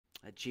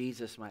that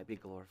Jesus might be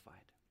glorified.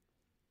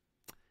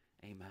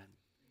 Amen.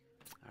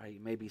 All right, you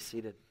may be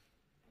seated.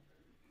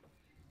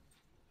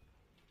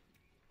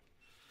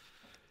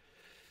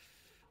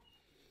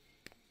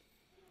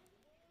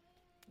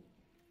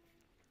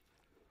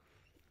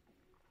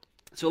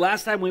 So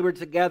last time we were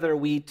together,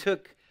 we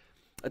took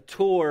a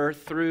tour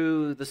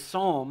through the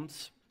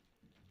Psalms,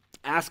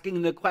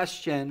 asking the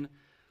question,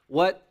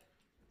 what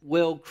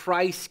will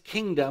Christ's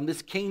kingdom,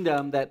 this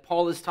kingdom that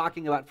Paul is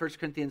talking about in 1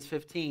 Corinthians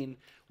 15,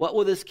 what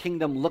will this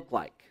kingdom look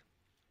like?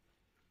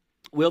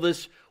 Will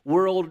this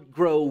world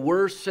grow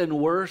worse and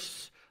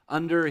worse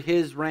under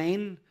his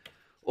reign?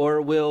 Or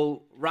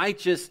will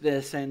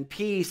righteousness and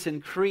peace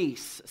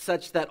increase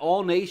such that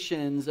all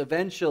nations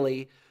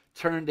eventually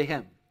turn to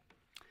him?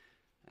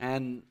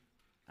 And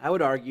I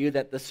would argue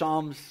that the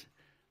Psalms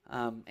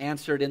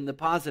answered in the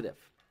positive.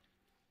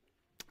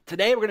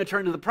 Today we're going to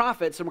turn to the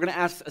prophets and we're going to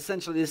ask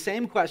essentially the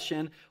same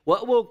question.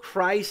 What will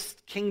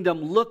Christ's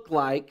kingdom look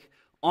like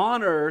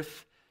on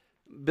earth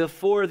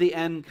before the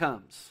end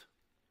comes?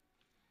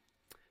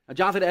 Now,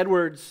 Jonathan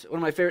Edwards, one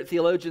of my favorite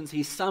theologians,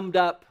 he summed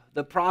up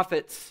the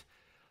prophets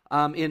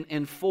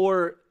in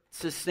 4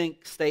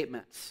 succinct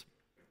statements.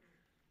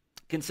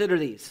 Consider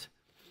these.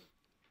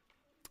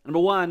 Number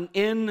 1,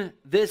 in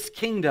this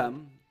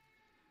kingdom,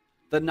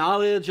 the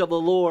knowledge of the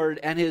Lord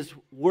and his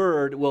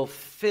word will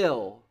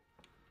fill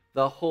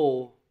the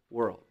whole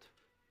world.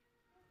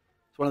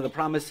 It's one of the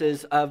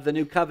promises of the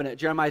new covenant.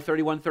 Jeremiah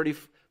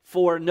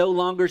 31:34, no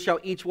longer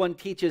shall each one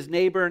teach his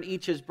neighbor and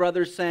each his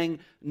brother, saying,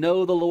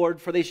 know the Lord,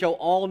 for they shall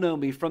all know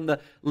me, from the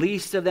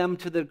least of them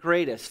to the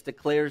greatest,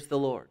 declares the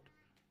Lord.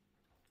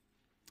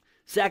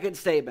 Second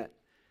statement,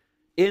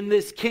 in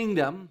this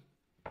kingdom,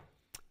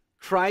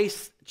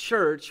 Christ's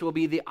church will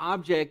be the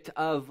object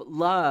of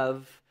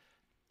love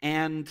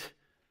and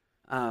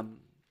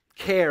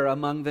care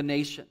among the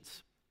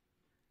nations.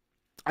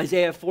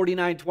 Isaiah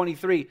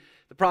 49:23,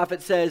 the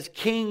prophet says,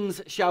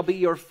 kings shall be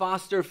your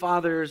foster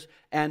fathers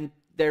and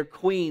their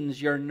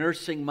queens your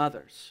nursing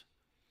mothers.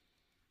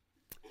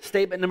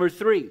 Statement number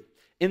 3,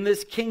 in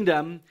this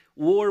kingdom,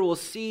 war will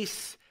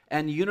cease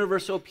and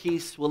universal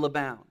peace will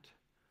abound.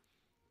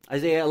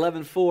 Isaiah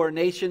 11:4,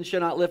 nation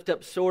shall not lift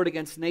up sword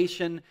against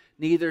nation,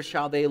 neither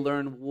shall they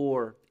learn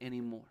war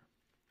anymore.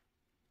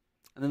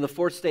 And then the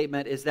fourth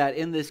statement is that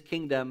in this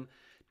kingdom,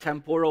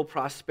 temporal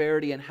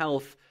prosperity and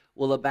health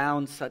will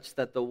abound such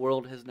that the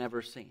world has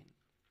never seen.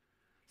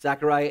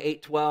 Zechariah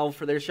 8:12,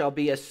 for there shall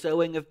be a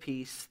sowing of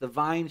peace, the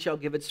vine shall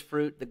give its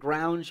fruit, the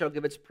ground shall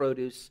give its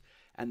produce,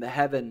 and the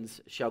heavens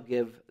shall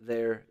give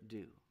their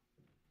due.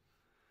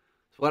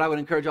 So what I would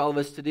encourage all of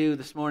us to do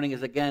this morning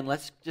is, again,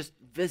 let's just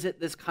visit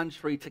this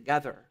country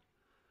together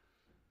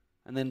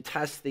and then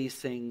test these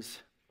things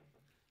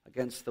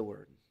against the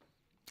Word.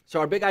 So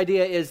our big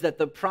idea is that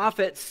the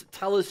prophets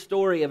tell a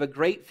story of a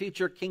great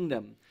future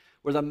kingdom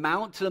where the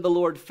mountain of the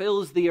Lord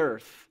fills the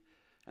earth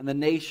and the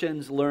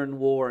nations learn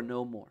war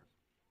no more.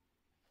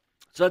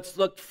 So let's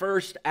look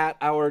first at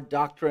our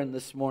doctrine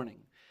this morning.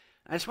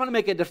 I just want to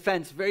make a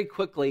defense very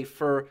quickly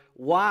for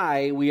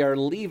why we are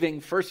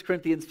leaving 1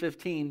 Corinthians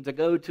 15 to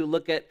go to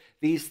look at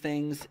these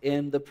things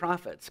in the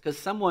prophets. Because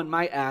someone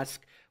might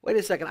ask, wait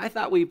a second, I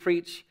thought we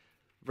preach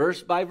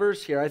verse by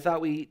verse here. I thought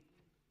we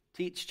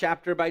teach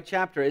chapter by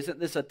chapter. Isn't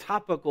this a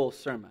topical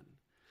sermon?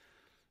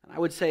 And I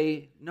would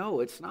say, no,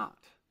 it's not.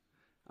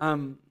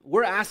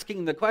 We're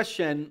asking the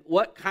question,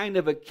 what kind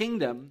of a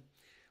kingdom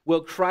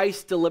will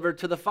Christ deliver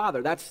to the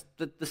Father? That's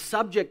the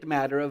subject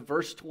matter of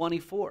verse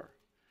 24.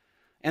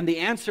 And the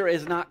answer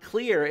is not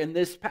clear in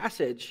this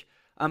passage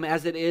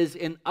as it is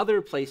in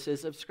other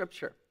places of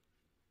Scripture.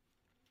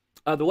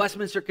 The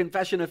Westminster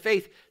Confession of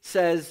Faith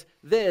says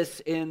this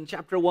in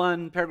chapter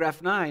 1,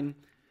 paragraph 9,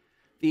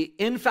 the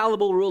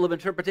infallible rule of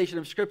interpretation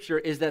of Scripture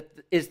is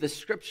the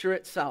Scripture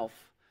itself.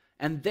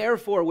 And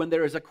therefore, when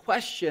there is a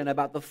question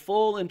about the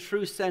full and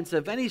true sense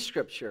of any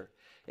Scripture,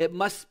 it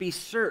must be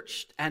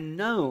searched and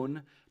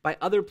known by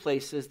other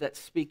places that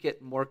speak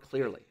it more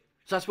clearly.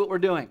 So that's what we're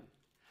doing.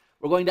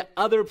 We're going to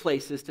other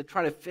places to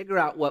try to figure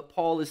out what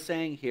Paul is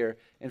saying here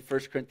in 1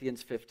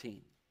 Corinthians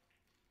 15.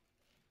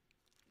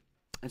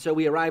 And so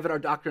we arrive at our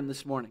doctrine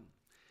this morning.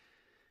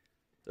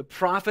 The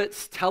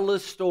prophets tell a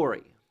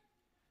story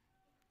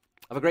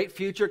of a great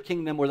future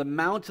kingdom where the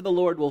mount of the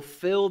Lord will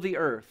fill the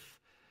earth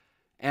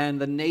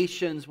and the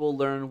nations will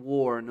learn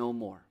war no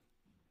more.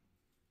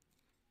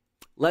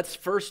 Let's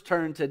first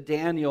turn to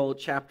Daniel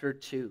chapter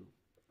 2.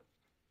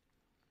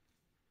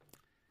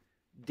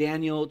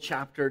 Daniel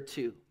chapter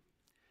 2.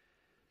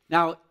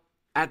 Now,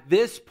 at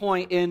this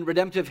point in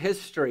redemptive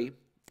history,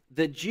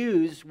 the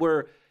Jews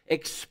were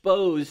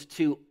exposed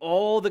to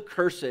all the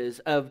curses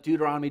of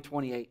Deuteronomy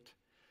 28.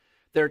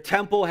 Their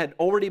temple had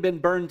already been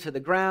burned to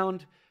the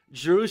ground.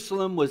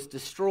 Jerusalem was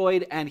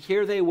destroyed, and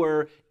here they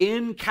were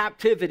in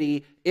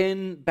captivity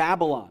in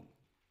Babylon.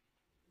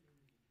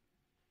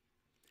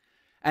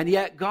 And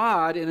yet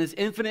God, in his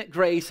infinite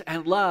grace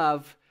and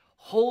love,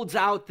 holds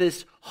out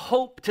this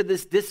hope to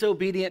this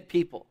disobedient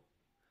people.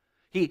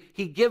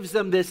 He gives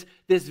them this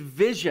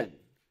vision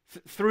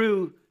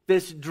through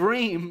this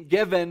dream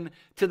given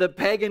to the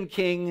pagan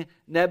king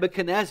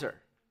Nebuchadnezzar,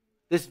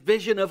 this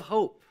vision of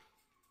hope.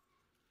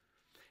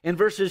 In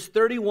verses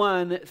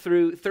 31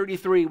 through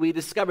 33, we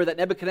discover that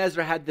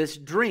Nebuchadnezzar had this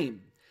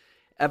dream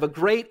of a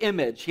great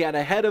image. He had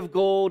a head of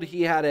gold,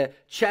 he had a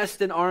chest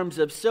and arms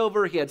of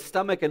silver, he had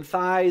stomach and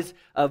thighs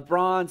of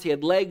bronze, he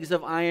had legs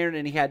of iron,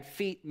 and he had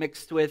feet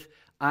mixed with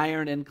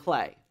iron and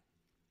clay.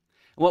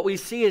 And what we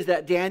see is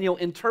that Daniel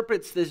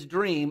interprets this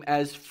dream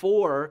as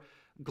 4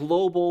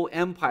 global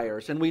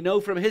empires. And we know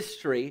from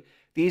history,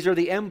 these are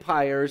the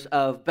empires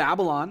of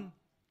Babylon,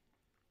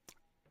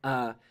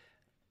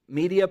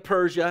 Media,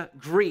 Persia,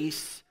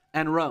 Greece,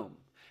 and Rome.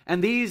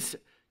 And these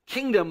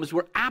kingdoms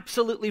were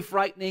absolutely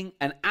frightening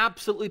and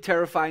absolutely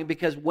terrifying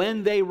because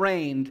when they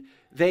reigned,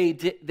 they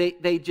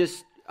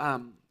just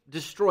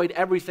destroyed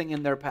everything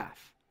in their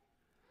path.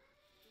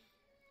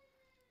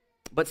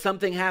 But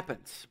something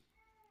happens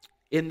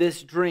in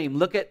this dream.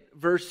 Look at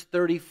verse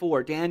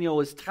 34. Daniel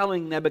is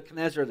telling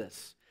Nebuchadnezzar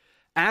this.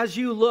 As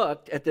you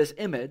looked at this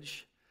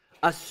image,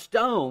 a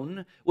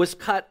stone was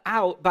cut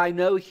out by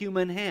no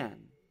human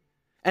hand,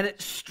 and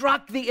it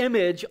struck the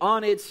image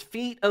on its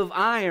feet of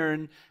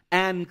iron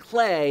and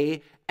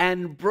clay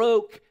and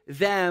broke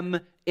them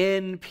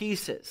in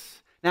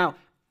pieces. Now,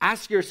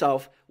 ask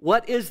yourself,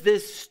 what is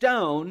this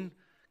stone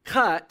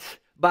cut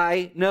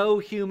by no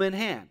human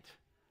hand?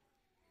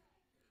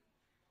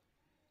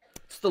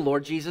 It's the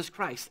Lord Jesus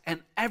Christ,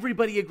 and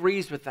everybody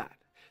agrees with that.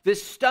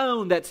 This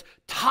stone that's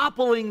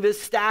toppling this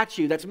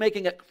statue, that's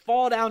making it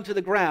fall down to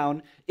the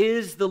ground,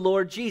 is the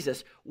Lord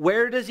Jesus.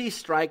 Where does he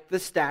strike the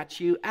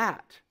statue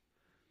at?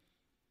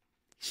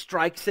 He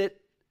strikes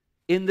it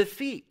in the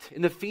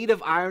feet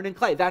of iron and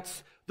clay.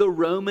 That's the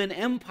Roman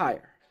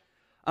Empire.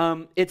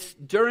 It's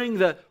during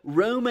the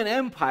Roman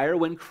Empire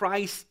when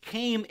Christ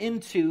came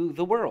into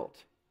the world.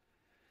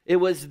 It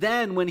was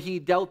then when he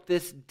dealt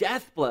this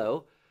death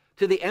blow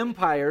to the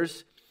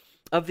empires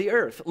of the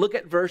earth. Look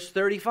at verse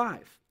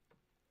 35.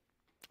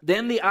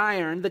 Then the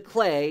iron, the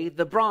clay,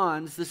 the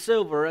bronze, the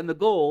silver, and the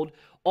gold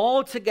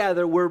all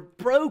together were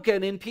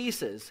broken in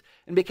pieces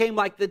and became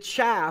like the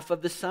chaff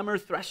of the summer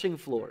threshing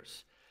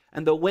floors.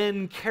 And the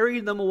wind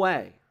carried them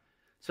away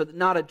so that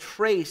not a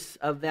trace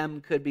of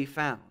them could be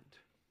found.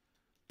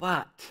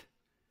 But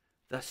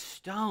the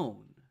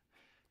stone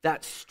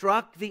that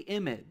struck the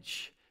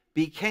image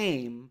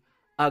became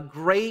a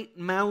great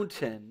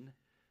mountain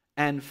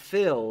and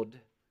filled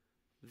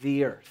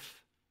the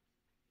earth.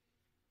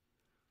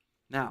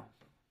 Now,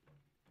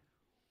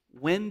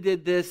 when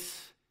did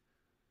this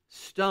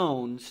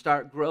stone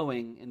start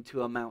growing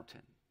into a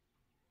mountain?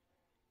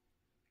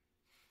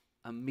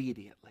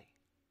 Immediately.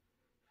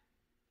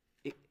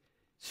 It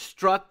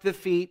struck the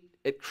feet,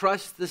 it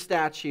crushed the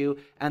statue,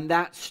 and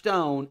that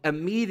stone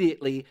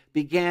immediately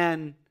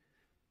began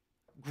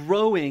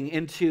growing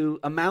into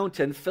a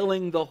mountain,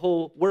 filling the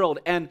whole world.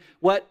 And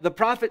what the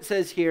prophet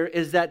says here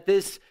is that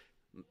this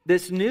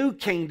new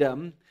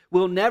kingdom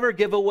will never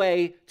give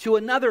away to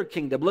another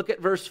kingdom. Look at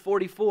verse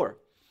 44.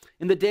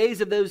 In the days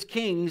of those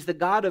kings, the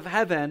God of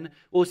heaven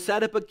will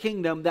set up a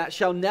kingdom that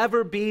shall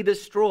never be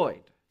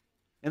destroyed.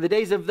 In the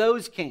days of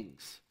those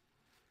kings,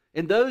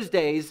 in those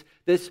days,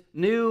 this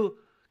new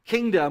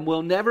kingdom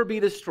will never be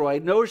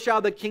destroyed, nor shall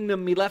the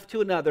kingdom be left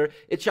to another.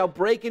 It shall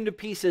break into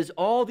pieces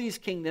all these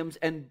kingdoms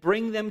and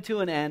bring them to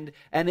an end,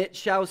 and it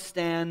shall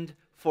stand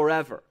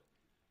forever.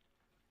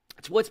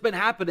 It's what's been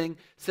happening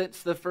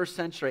since the first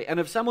century. And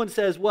if someone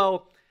says,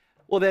 well,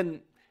 then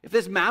if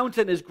this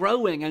mountain is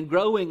growing and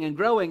growing and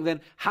growing,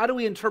 then how do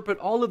we interpret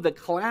all of the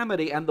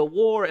calamity and the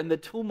war and the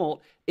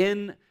tumult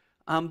in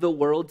the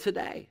world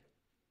today?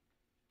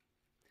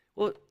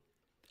 Well,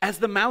 as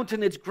the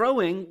mountain is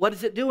growing, what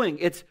is it doing?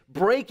 It's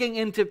breaking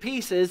into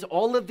pieces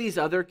all of these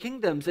other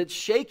kingdoms. It's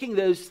shaking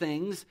those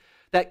things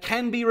that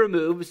can be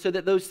removed so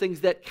that those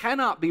things that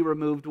cannot be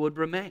removed would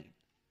remain.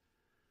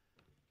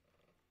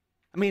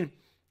 I mean,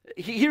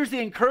 here's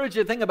the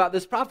encouraging thing about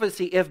this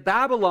prophecy. If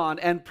Babylon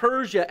and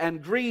Persia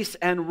and Greece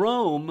and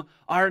Rome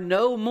are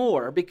no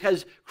more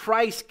because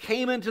Christ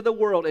came into the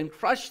world and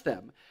crushed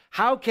them,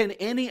 how can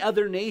any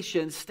other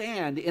nation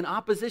stand in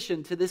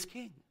opposition to this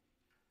king?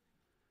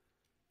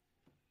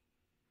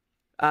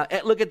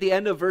 Look at the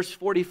end of verse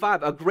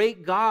 45. A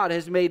great God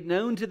has made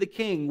known to the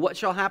king what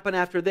shall happen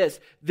after this.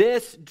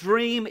 This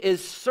dream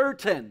is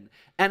certain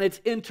and its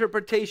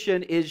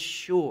interpretation is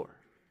sure.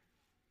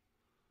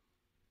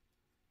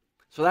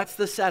 So that's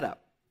the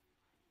setup.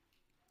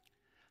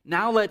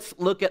 Now let's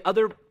look at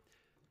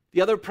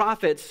the other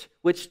prophets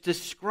which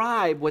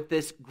describe what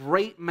this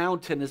great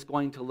mountain is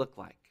going to look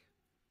like.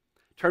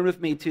 Turn with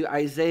me to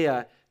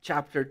Isaiah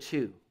chapter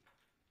 2.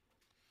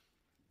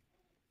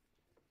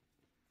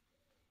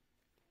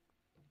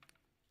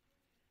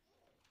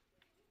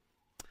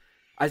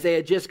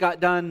 Isaiah just got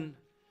done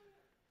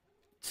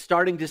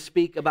starting to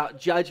speak about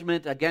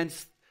judgment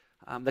against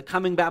the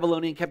coming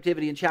Babylonian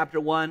captivity in chapter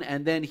 1,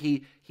 and then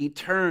he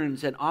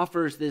turns and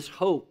offers this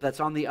hope that's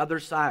on the other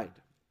side.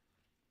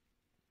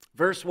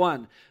 Verse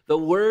 1, the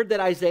word that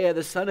Isaiah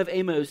the son of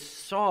Amos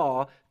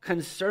saw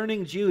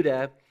concerning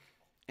Judah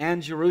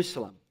and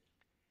Jerusalem.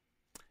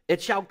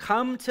 It shall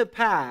come to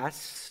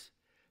pass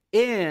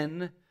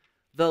in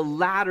the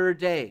latter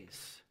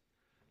days.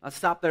 Let's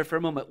stop there for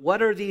a moment.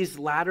 What are these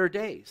latter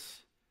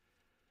days?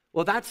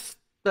 Well, that's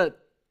the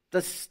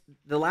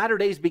latter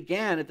days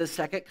began at the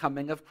second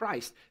coming of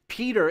Christ.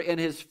 Peter, in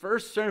his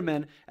first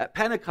sermon at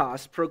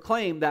Pentecost,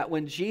 proclaimed that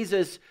when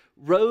Jesus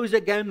rose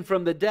again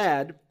from the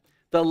dead,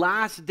 the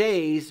last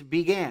days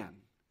began.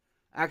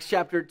 Acts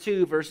chapter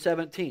 2, verse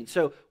 17.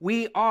 So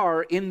we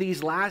are in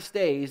these last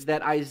days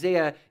that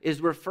Isaiah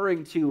is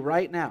referring to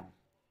right now.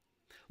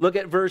 Look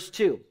at verse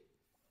 2.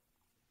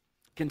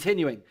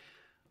 Continuing.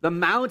 The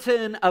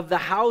mountain of the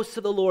house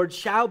of the Lord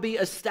shall be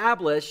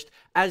established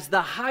as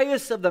the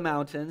highest of the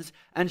mountains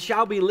and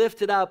shall be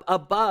lifted up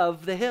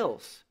above the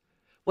hills.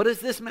 What is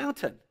this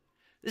mountain?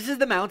 This is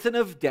the mountain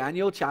of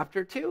Daniel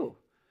chapter 2.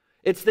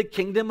 It's the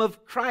kingdom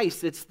of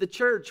Christ. It's the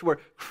church where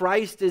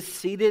Christ is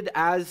seated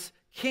as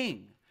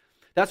king.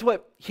 That's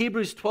what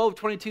Hebrews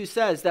 12:22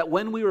 says, that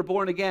when we were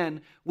born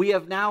again, we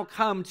have now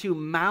come to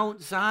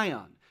Mount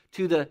Zion,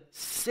 to the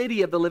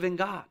city of the living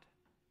God.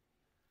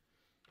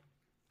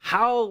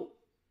 How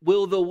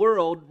will the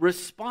world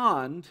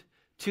respond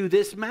to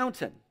this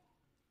mountain?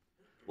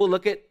 Well,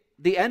 look at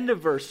the end of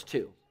verse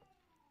 2.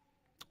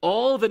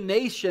 All the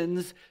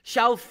nations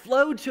shall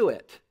flow to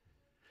it,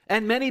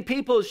 and many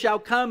people shall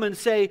come and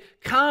say,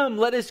 come,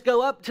 let us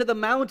go up to the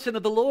mountain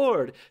of the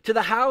Lord, to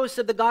the house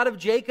of the God of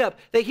Jacob,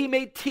 that he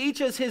may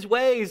teach us his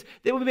ways,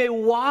 that we may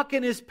walk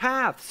in his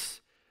paths.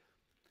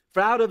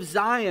 For out of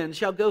Zion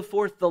shall go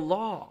forth the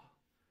law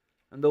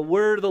and the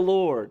word of the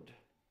Lord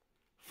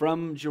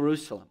from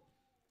Jerusalem.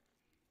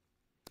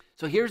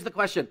 So here's the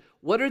question.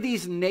 What are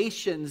these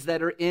nations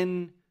that are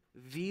in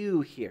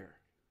view here?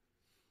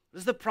 What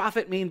does the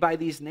prophet mean by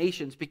these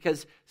nations?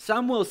 Because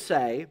some will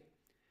say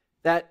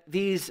that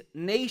these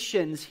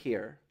nations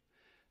here,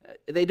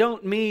 they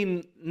don't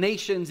mean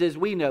nations as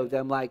we know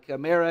them, like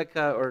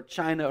America or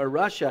China or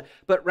Russia,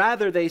 but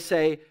rather they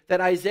say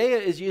that Isaiah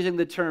is using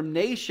the term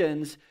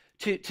nations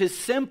to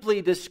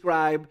simply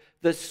describe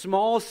the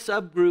small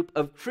subgroup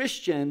of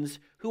Christians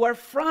who are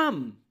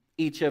from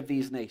each of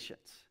these nations.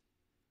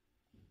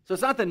 So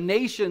it's not the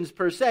nations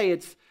per se,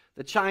 it's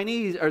the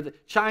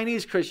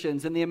Chinese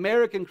Christians and the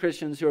American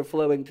Christians who are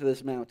flowing to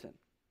this mountain.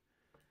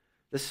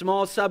 The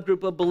small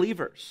subgroup of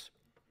believers.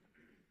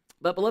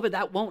 But beloved,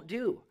 that won't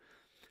do,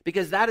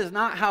 because that is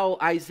not how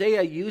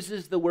Isaiah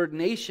uses the word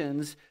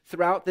nations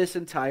throughout this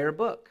entire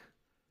book.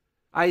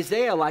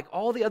 Isaiah, like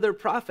all the other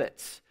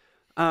prophets,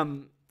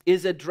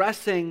 is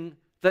addressing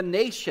the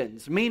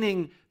nations,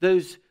 meaning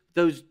those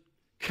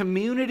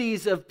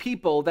communities of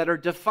people that are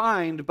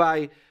defined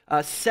by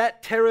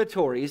set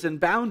territories and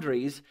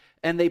boundaries,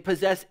 and they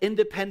possess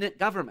independent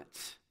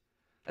governments.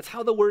 That's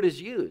how the word is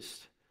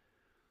used.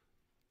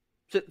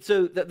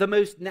 So the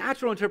most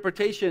natural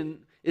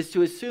interpretation is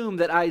to assume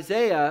that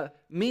Isaiah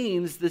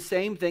means the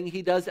same thing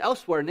he does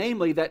elsewhere,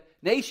 namely that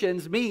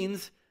nations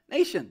means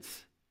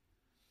nations.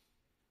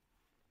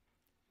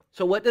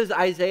 So what does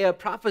Isaiah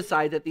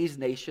prophesy that these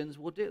nations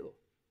will do?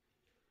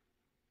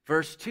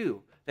 Verse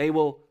 2, they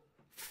will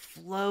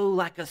flow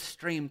like a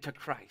stream to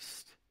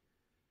Christ.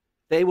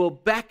 They will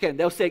beckon.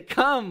 They'll say,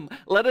 come,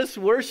 let us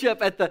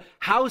worship at the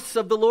house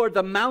of the Lord,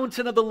 the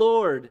mountain of the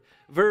Lord.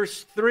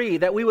 Verse 3,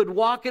 that we would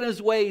walk in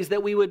his ways,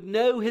 that we would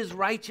know his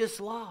righteous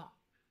law.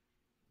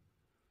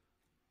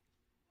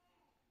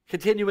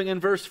 Continuing in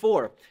verse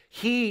 4,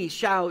 he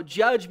shall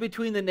judge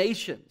between the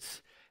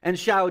nations and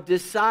shall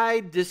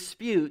decide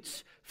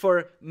disputes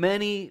for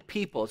many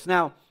peoples.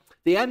 Now,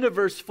 the end of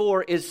verse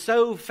 4 is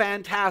so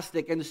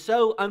fantastic and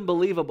so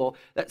unbelievable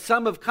that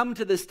some have come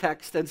to this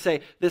text and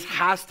say, this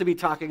has to be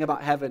talking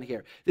about heaven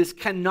here. This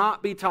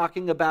cannot be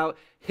talking about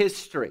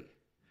history.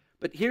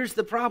 But here's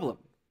the problem.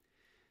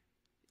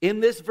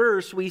 In this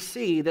verse, we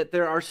see that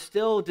there are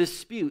still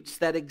disputes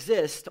that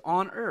exist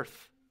on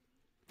earth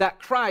that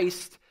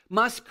Christ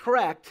must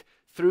correct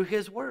through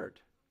his word.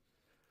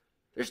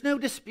 There's no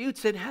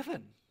disputes in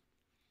heaven.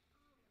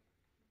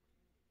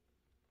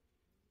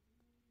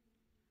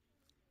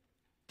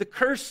 The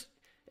curse,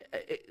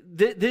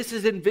 this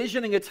is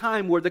envisioning a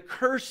time where the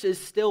curse is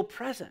still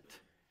present.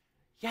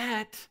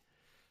 Yet,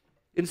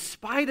 in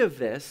spite of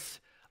this,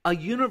 a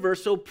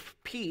universal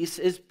peace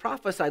is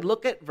prophesied.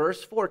 Look at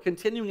verse 4,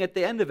 continuing at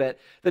the end of it.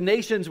 The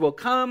nations will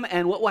come,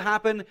 and what will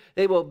happen?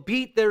 They will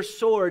beat their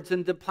swords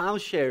into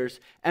plowshares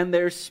and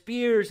their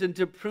spears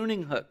into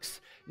pruning hooks.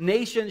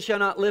 Nation shall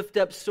not lift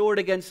up sword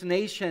against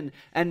nation,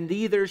 and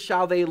neither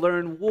shall they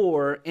learn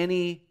war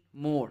any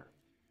more.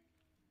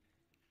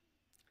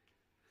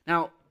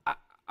 Now,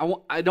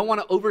 I don't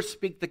want to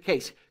overspeak the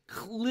case.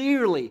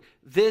 Clearly,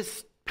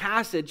 this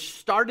passage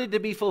started to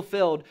be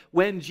fulfilled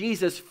when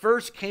Jesus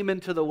first came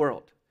into the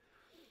world.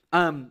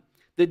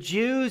 The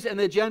Jews and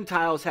the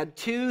Gentiles had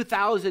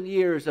 2,000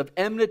 years of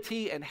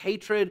enmity and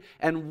hatred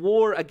and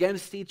war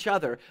against each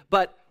other.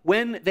 But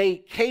when they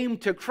came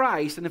to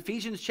Christ, and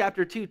Ephesians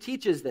chapter 2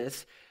 teaches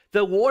this,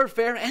 the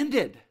warfare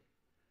ended.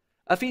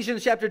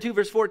 Ephesians chapter 2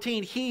 verse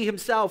 14, he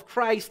himself,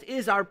 Christ,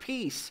 is our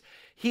peace.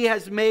 He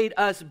has made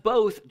us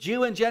both,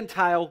 Jew and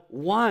Gentile,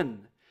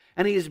 one.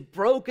 And he has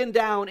broken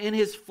down in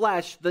his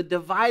flesh the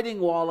dividing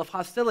wall of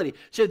hostility.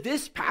 So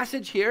this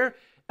passage here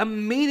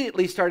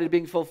immediately started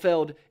being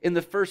fulfilled in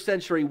the first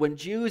century when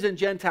Jews and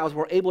Gentiles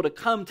were able to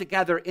come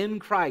together in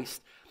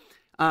Christ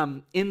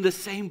in the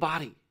same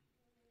body.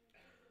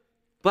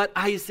 But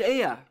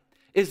Isaiah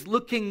is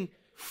looking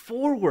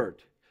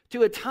forward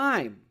to a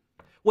time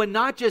when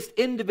not just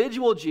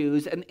individual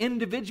Jews and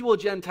individual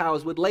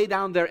Gentiles would lay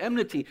down their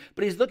enmity,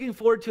 but he's looking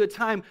forward to a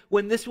time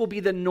when this will be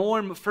the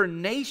norm for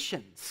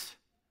nations.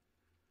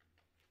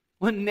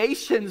 When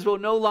nations will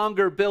no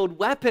longer build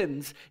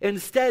weapons,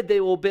 instead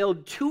they will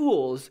build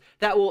tools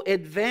that will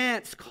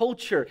advance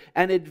culture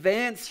and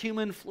advance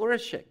human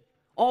flourishing.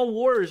 All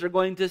wars are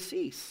going to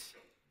cease.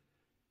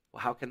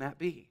 Well, how can that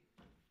be?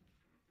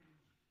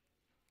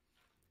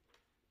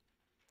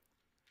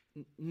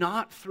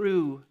 Not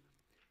through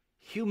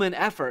human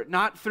effort,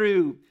 not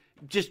through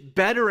just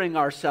bettering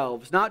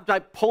ourselves, not by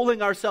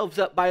pulling ourselves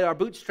up by our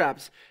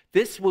bootstraps.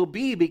 This will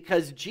be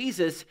because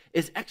Jesus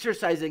is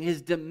exercising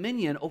his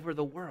dominion over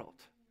the world.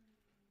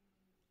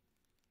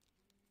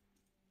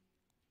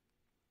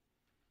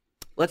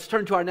 Let's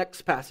turn to our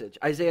next passage,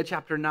 Isaiah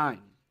chapter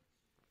 9.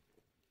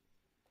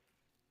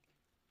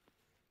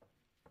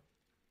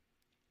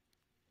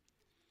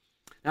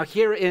 Now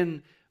here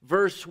in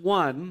verse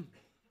 1,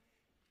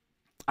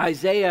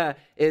 Isaiah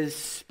is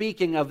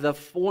speaking of the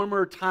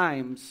former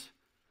times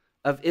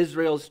of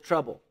Israel's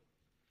trouble,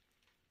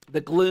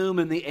 the gloom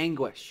and the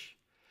anguish.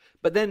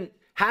 But then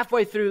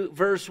halfway through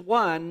verse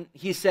 1,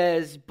 he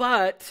says,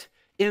 but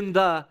in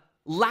the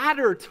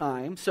latter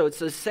time, so it's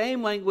the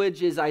same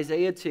language as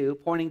Isaiah 2,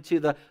 pointing to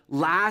the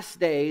last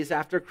days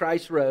after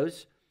Christ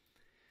rose.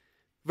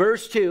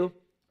 Verse 2,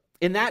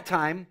 in that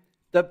time,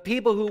 the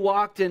people who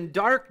walked in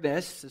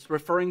darkness, is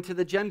referring to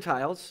the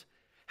Gentiles,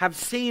 have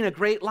seen a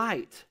great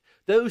light.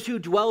 Those who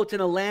dwelt in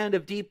a land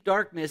of deep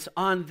darkness,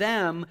 on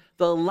them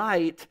the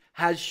light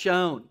has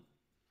shone.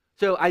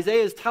 So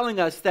Isaiah is telling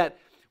us that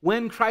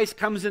when Christ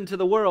comes into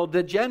the world,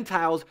 the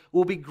Gentiles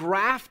will be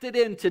grafted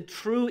into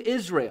true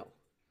Israel.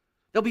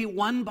 They'll be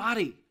one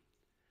body.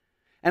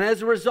 And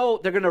as a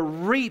result, they're going to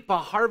reap a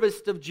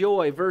harvest of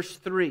joy, verse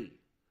 3.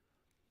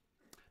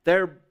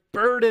 Their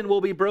burden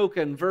will be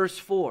broken, verse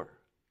 4.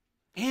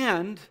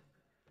 And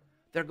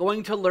they're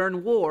going to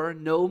learn war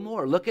no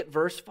more. Look at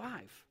verse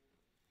 5.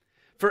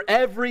 For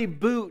every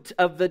boot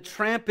of the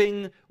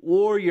tramping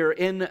warrior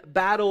in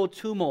battle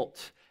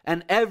tumult,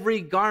 and every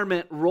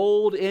garment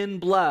rolled in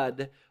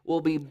blood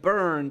will be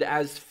burned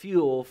as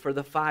fuel for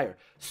the fire.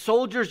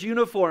 Soldiers'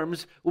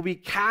 uniforms will be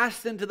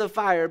cast into the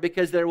fire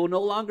because there will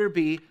no longer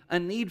be a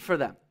need for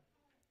them.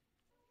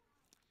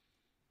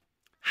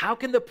 How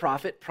can the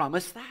prophet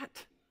promise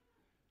that?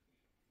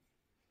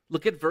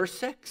 Look at verse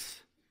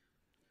 6.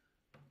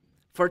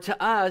 For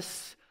to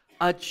us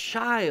a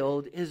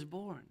child is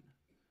born.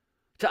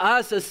 To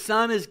us a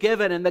son is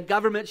given, and the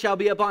government shall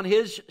be upon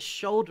his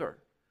shoulder.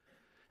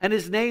 And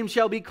his name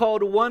shall be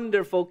called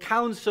Wonderful,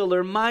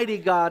 Counselor, Mighty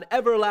God,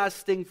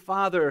 Everlasting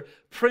Father,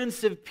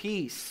 Prince of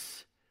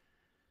Peace.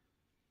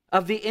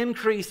 Of the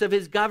increase of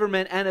his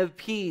government and of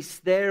peace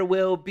there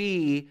will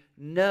be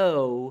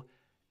no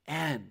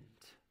end.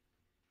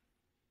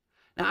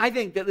 Now I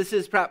think that this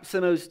is perhaps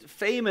the most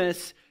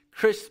famous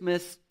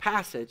Christmas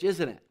passage,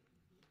 isn't it?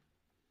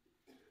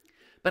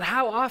 But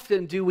how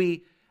often do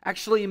we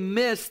actually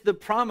miss the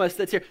promise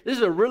that's here? This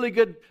is a really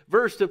good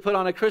verse to put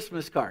on a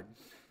Christmas card.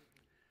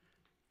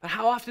 But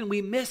how often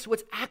we miss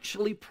what's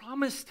actually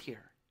promised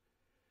here.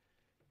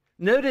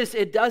 Notice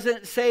it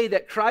doesn't say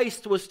that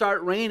Christ will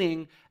start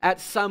reigning at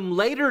some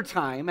later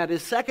time, at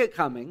his second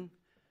coming.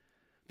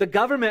 The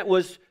government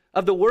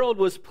of the world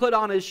was put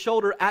on his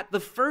shoulder at the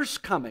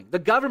first coming. The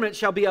government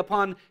shall be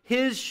upon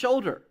his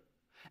shoulder.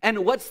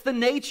 And what's the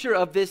nature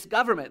of this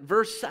government?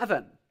 Verse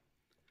 7.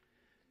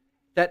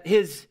 That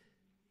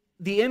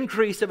the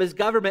increase of his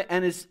government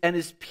and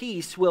his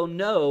peace will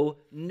know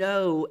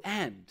no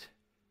end.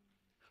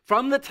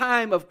 From the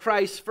time of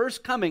Christ's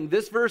first coming,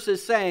 this verse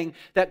is saying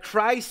that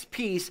Christ's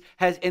peace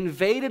has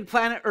invaded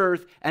planet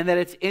Earth and that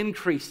it's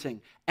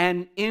increasing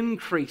and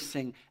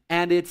increasing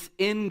and it's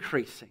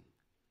increasing.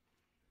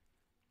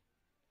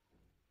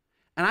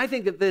 And I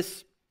think that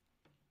this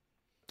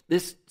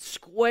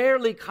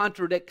squarely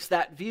contradicts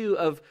that view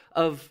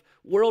of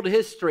world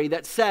history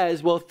that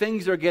says, well,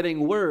 things are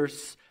getting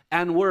worse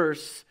and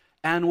worse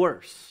and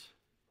worse.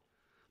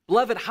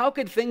 Beloved, how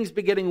could things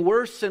be getting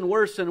worse and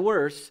worse and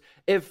worse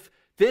if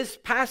this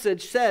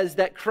passage says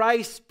that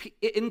Christ's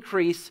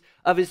increase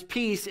of his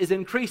peace is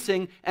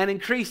increasing and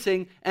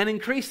increasing and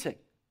increasing?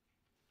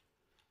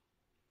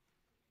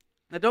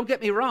 Now, don't get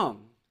me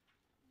wrong.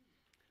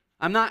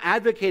 I'm not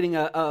advocating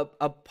a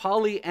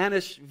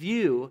Pollyannish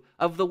view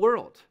of the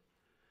world.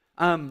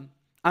 I'm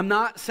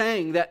not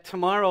saying that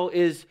tomorrow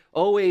is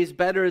always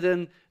better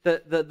than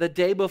the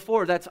day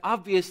before. That's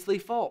obviously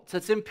false.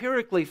 That's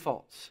empirically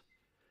false.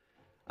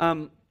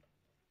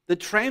 The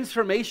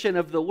transformation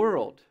of the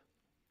world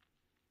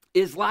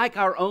is like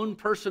our own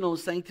personal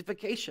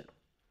sanctification.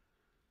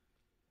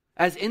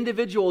 As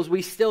individuals,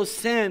 we still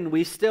sin,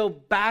 we still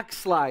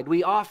backslide,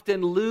 we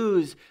often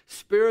lose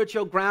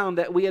spiritual ground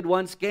that we had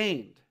once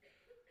gained.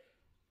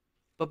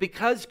 But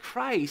because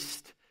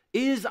Christ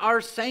is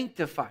our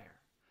sanctifier,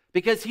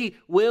 because he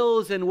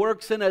wills and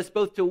works in us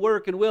both to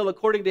work and will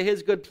according to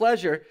his good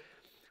pleasure,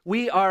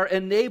 we are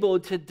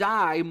enabled to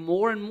die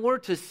more and more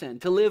to sin,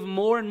 to live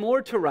more and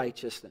more to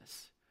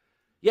righteousness.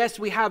 Yes,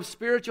 we have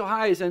spiritual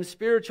highs and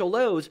spiritual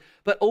lows,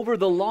 but over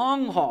the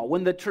long haul,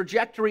 when the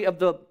trajectory of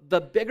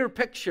the bigger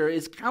picture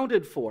is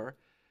counted for,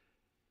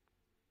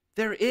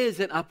 there is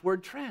an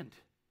upward trend.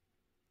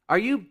 Are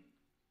you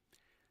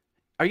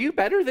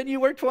better than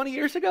you were 20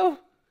 years ago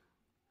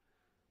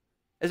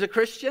as a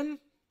Christian?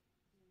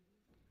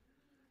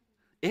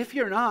 If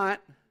you're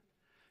not,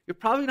 you're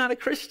probably not a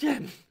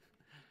Christian.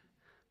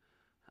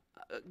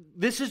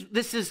 This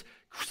is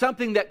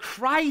something that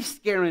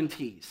Christ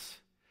guarantees.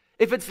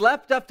 If it's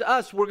left up to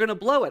us, we're going to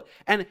blow it.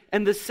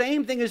 And the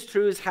same thing is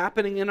true is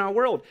happening in our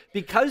world.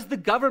 Because the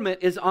government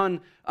is on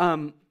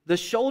the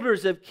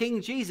shoulders of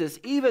King Jesus,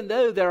 even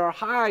though there are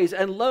highs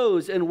and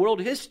lows in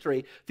world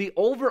history, the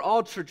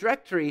overall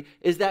trajectory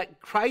is that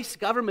Christ's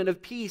government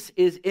of peace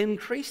is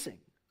increasing.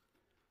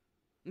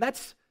 And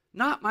that's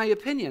not my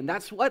opinion.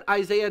 That's what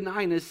Isaiah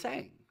 9 is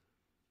saying.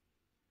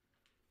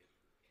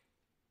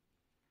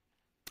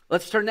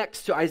 Let's turn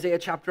next to Isaiah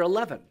chapter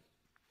 11.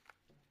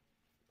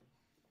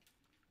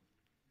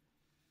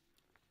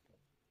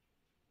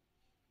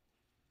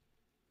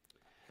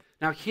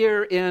 Now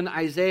here in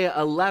Isaiah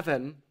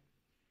 11,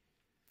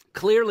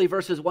 clearly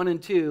verses 1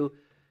 and 2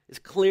 is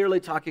clearly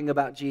talking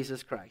about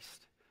Jesus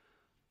Christ.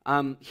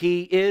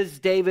 He is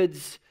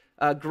David's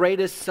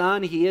greatest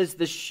son. He is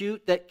the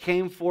shoot that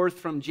came forth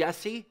from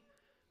Jesse,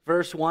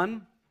 verse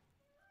 1.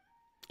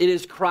 It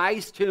is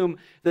Christ whom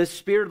the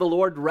Spirit of the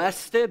Lord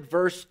rested,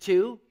 verse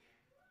 2.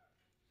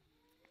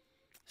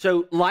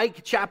 So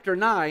like chapter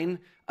 9,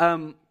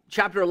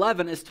 chapter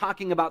 11 is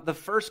talking about the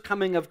first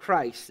coming of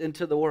Christ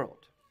into the world.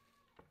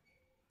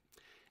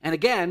 And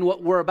again,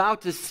 what we're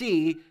about to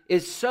see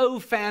is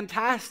so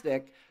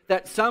fantastic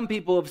that some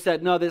people have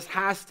said, no, this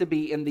has to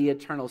be in the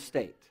eternal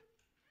state.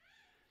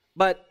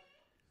 But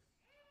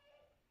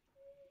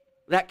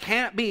that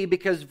can't be,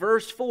 because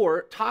verse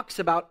 4 talks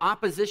about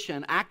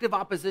opposition, active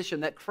opposition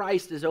that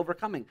Christ is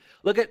overcoming.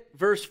 Look at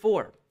verse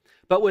 4.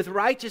 But with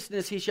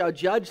righteousness he shall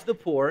judge the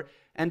poor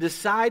and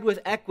decide with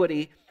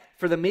equity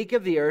for the meek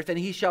of the earth, and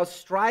he shall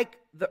strike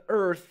the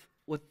earth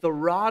with the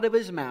rod of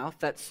his mouth.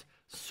 That's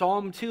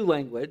Psalm 2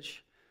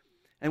 language.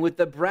 And with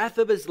the breath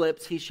of his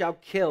lips he shall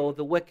kill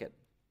the wicked.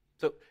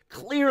 So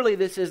clearly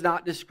this is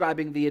not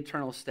describing the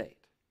eternal state.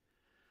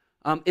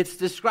 It's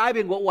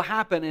describing what will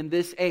happen in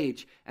this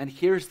age. And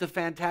here's the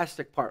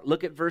fantastic part.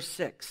 Look at verse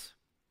 6.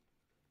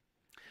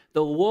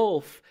 The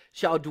wolf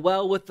shall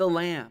dwell with the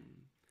lamb,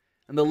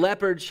 and the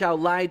leopard shall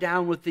lie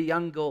down with the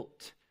young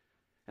goat,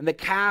 and the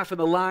calf and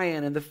the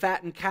lion and the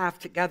fattened calf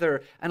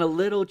together, and a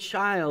little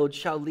child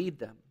shall lead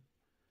them.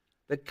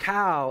 The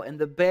cow and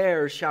the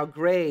bear shall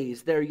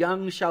graze, their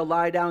young shall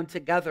lie down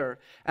together,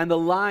 and the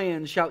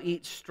lion shall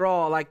eat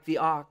straw like the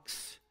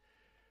ox.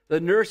 The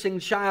nursing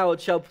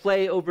child shall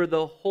play over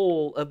the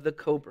hole of the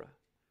cobra,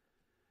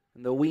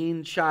 and the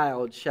weaned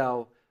child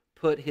shall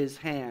put his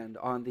hand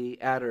on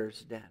the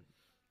adder's den.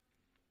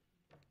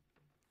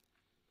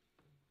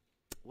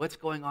 What's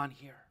going on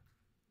here?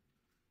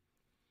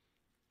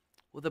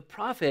 Well, the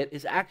prophet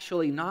is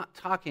actually not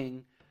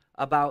talking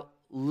about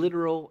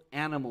literal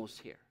animals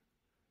here.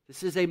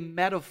 This is a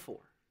metaphor.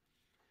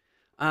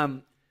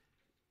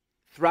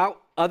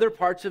 Throughout other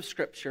parts of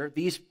Scripture,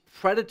 these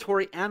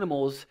predatory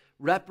animals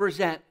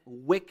represent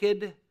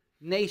wicked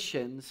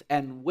nations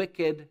and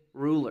wicked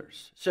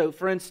rulers. So,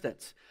 for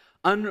instance,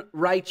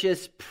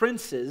 unrighteous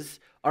princes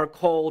are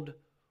called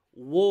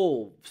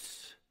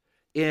wolves.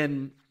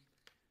 In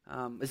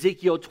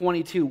Ezekiel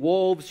 22,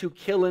 wolves who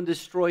kill and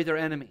destroy their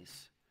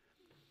enemies.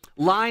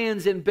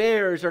 Lions and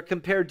bears are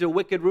compared to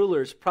wicked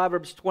rulers.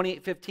 Proverbs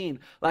 28:15.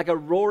 Like a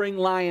roaring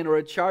lion or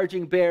a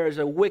charging bear is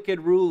a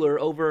wicked ruler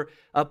over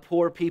a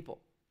poor people.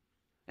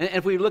 And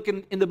if we look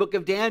in the book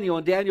of Daniel,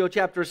 in Daniel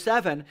chapter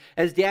 7,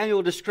 as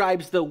Daniel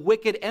describes the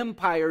wicked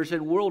empires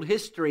in world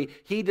history,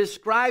 he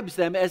describes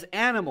them as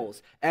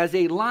animals, as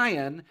a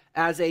lion,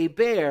 as a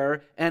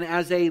bear, and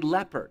as a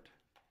leopard.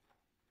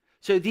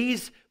 So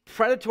these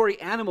predatory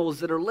animals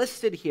that are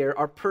listed here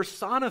are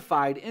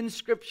personified in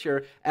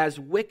Scripture as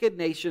wicked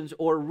nations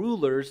or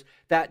rulers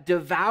that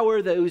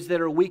devour those that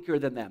are weaker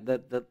than them,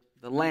 the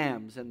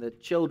lambs and the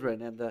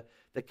children and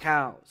the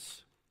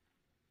cows.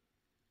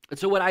 And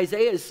so what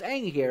Isaiah is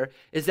saying here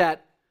is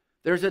that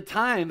there's a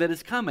time that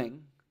is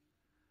coming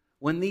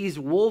when these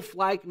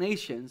wolf-like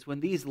nations,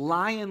 when these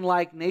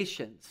lion-like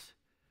nations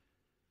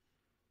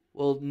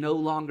will no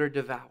longer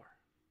devour.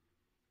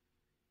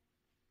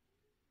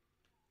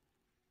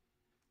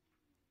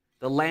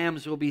 The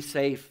lambs will be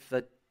safe.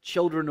 The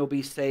children will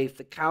be safe.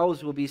 The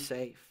cows will be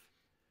safe.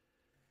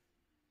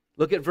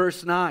 Look at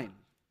verse 9.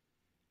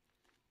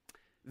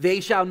 They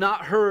shall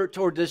not hurt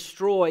or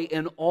destroy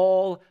in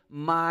all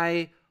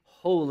my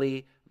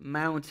holy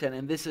mountain.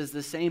 And this is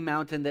the same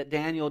mountain that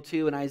Daniel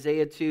 2 and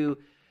Isaiah 2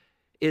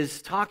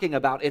 is talking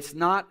about. It's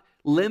not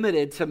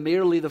limited to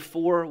merely the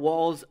four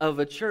walls of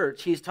a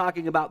church. He's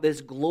talking about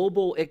this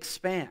global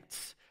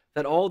expanse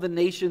that all the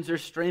nations are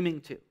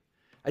streaming to.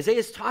 Isaiah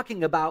is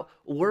talking about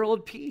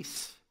world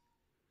peace.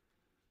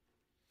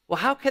 Well,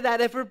 how could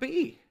that ever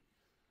be?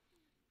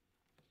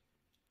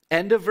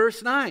 End of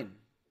verse 9.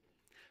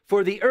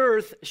 For the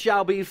earth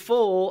shall be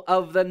full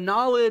of the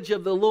knowledge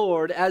of the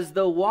Lord as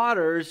the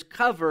waters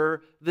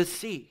cover the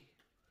sea.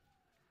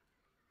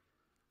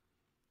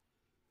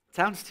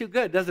 Sounds too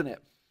good, doesn't it?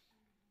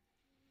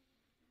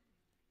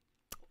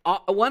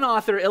 One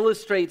author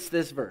illustrates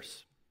this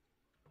verse.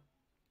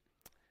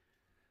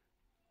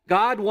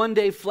 God one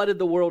day flooded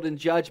the world in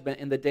judgment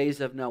in the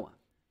days of Noah.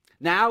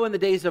 Now in the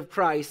days of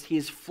Christ,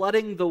 he's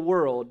flooding the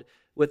world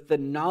with the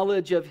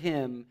knowledge of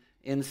him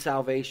in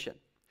salvation.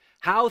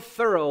 How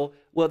thorough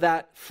will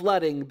that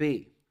flooding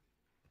be?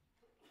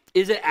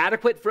 Is it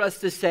adequate for us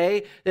to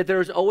say that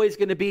there's always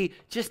going to be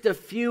just a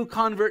few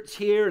converts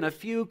here and a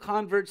few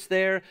converts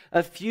there,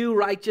 a few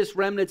righteous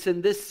remnants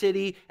in this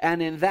city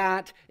and in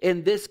that,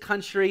 in this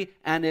country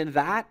and in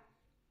that?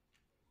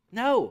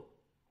 No.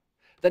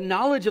 The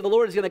knowledge of the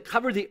Lord is going to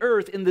cover the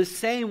earth in the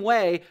same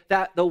way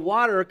that the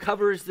water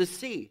covers the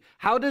sea.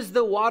 How does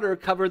the water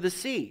cover the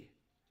sea?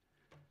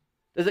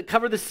 Does it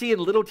cover the sea in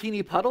little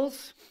teeny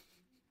puddles?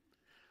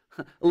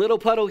 A little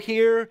puddle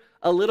here,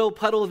 a little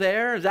puddle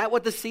there. Is that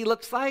what the sea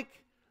looks like?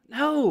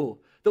 No.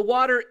 The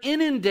water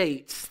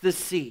inundates the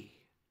sea.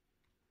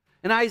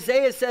 And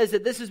Isaiah says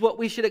that this is what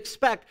we should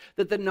expect,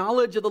 that the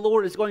knowledge of the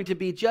Lord is going to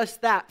be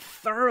just that,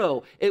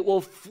 thorough. It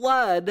will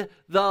flood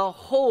the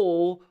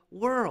whole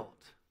world.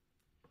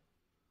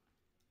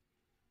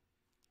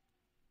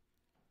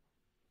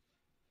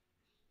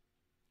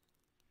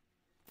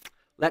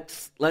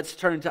 Let's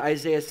turn to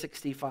Isaiah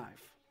 65.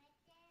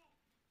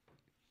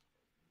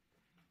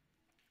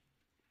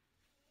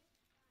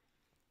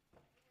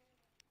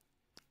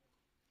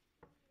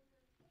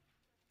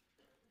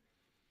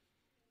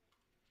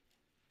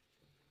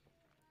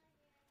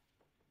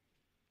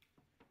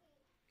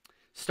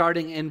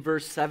 Starting in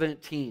verse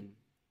 17.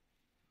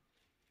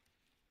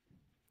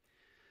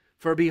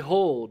 For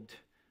behold,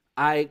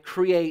 I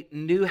create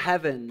new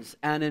heavens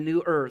and a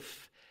new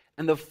earth,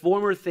 and the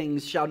former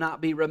things shall not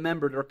be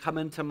remembered or come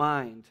into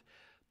mind.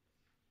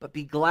 But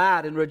be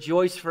glad and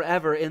rejoice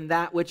forever in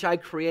that which I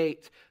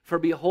create. For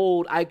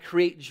behold, I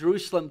create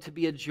Jerusalem to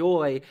be a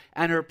joy,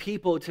 and her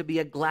people to be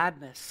a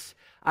gladness.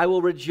 I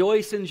will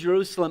rejoice in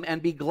Jerusalem and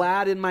be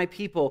glad in my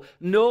people.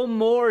 No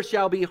more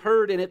shall be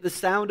heard in it the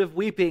sound of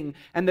weeping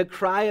and the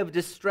cry of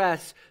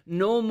distress.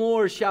 No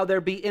more shall there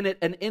be in it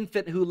an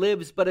infant who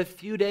lives but a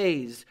few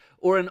days,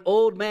 or an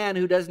old man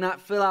who does not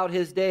fill out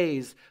his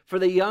days. For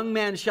the young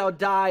man shall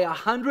die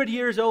 100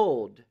 years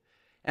old,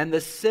 and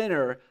the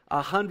sinner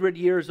 100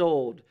 years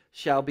old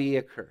shall be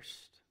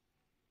accursed.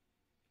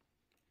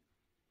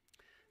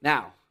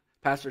 Now,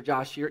 Pastor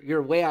Josh,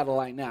 you're way out of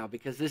line now,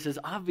 because this is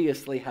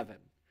obviously heaven.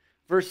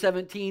 Verse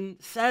 17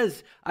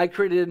 says, I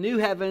created a new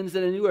heavens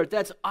and a new earth.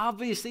 That's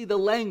obviously the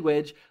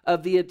language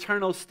of the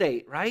eternal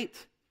state, right?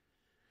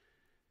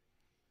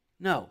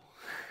 No.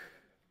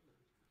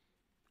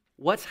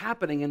 What's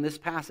happening in this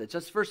passage?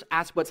 Let's first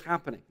ask what's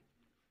happening.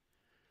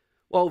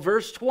 Well,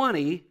 verse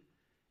 20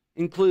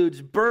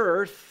 includes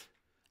birth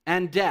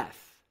and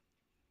death.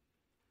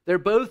 They're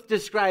both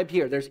described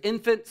here. There's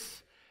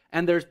infants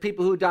and there's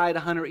people who died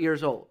 100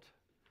 years old.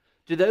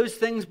 Do those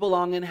things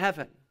belong in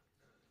heaven?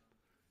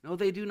 No,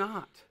 they do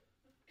not.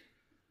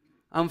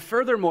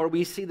 Furthermore,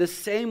 we see the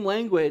same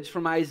language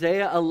from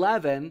Isaiah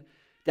 11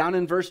 down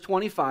in verse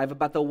 25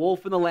 about the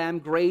wolf and the lamb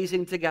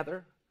grazing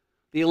together,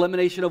 the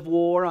elimination of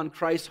war on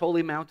Christ's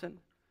holy mountain.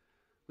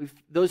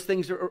 Those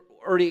things are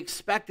already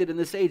expected in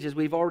this age, as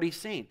we've already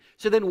seen.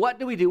 So then what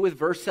do we do with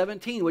verse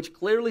 17, which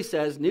clearly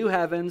says new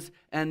heavens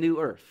and new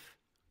earth?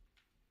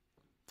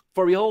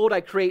 For behold, I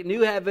create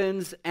new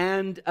heavens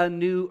and a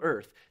new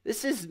earth.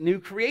 This is new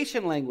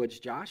creation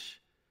language, Josh.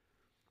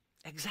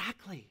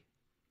 Exactly.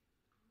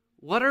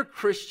 What are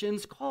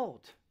Christians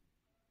called?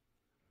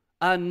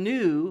 A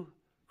new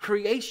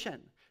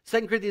creation.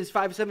 2 Corinthians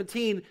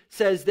 5:17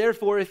 says,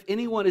 therefore, if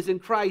anyone is in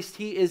Christ,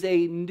 he is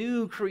a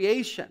new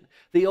creation.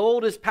 The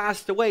old has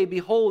passed away.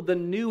 Behold, the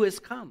new has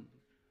come.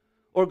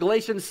 Or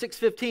Galatians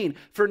 6:15,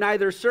 for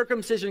neither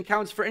circumcision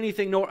counts for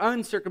anything nor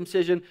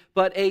uncircumcision,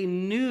 but a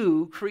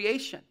new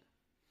creation.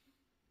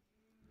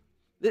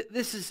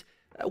 This is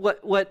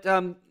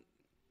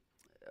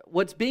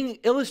what's being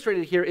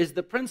illustrated here is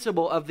the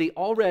principle of the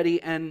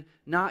already and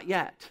not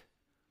yet.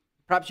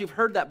 Perhaps you've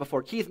heard that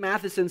before. Keith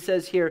Matheson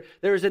says here,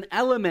 there's an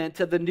element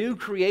of the new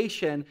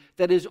creation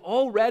that is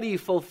already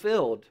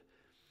fulfilled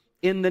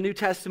in the New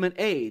Testament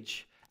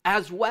age,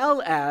 as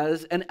well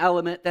as an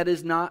element that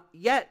is not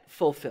yet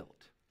fulfilled.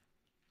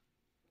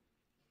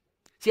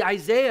 See,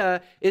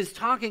 Isaiah is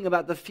talking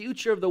about the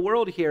future of the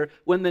world here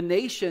when the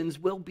nations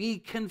will be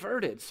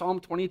converted. Psalm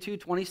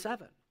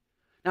 22:27.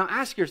 Now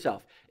ask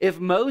yourself, if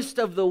most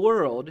of the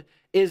world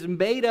is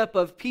made up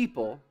of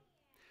people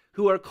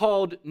who are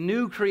called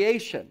new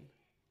creation,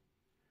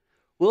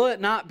 will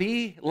it not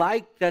be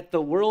like that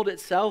the world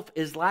itself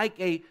is like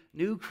a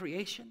new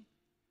creation?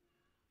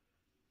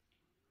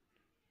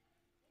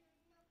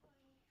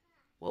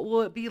 What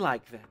will it be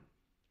like then?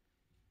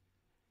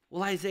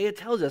 Well, Isaiah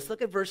tells us,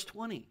 look at verse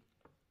 20.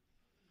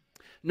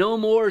 No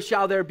more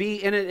shall there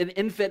be in it an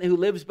infant who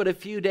lives but a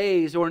few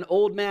days, or an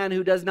old man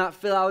who does not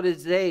fill out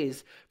his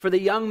days. For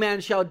the young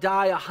man shall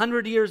die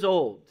 100 years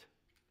old,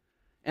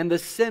 and the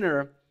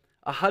sinner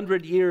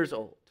 100 years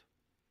old.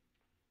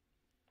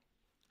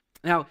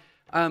 Now,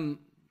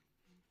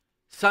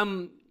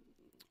 some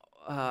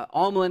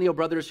all millennial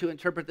brothers who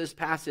interpret this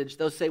passage,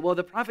 they'll say, well,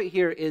 the prophet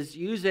here is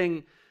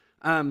using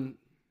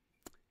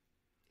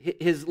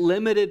his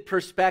limited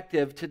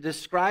perspective to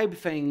describe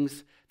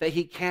things that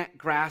he can't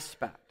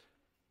grasp at.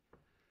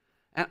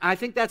 And I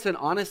think that's an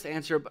honest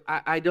answer, but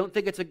I don't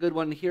think it's a good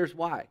one. Here's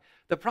why.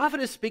 The prophet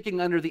is speaking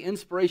under the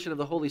inspiration of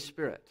the Holy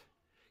Spirit.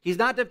 He's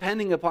not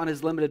depending upon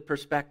his limited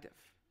perspective.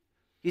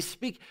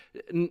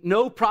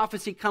 No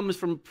prophecy comes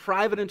from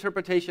private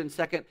interpretation,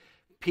 2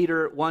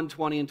 Peter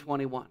 1:20 and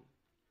 21.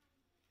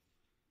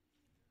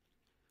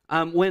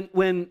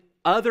 When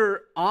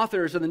other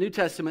authors of the New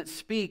Testament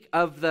speak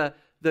of the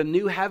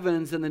new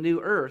heavens and the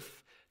new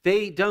earth,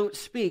 they don't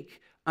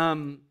speak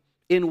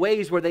in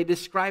ways where they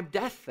describe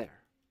death there.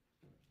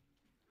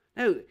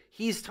 No,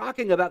 he's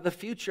talking about the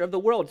future of the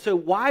world. So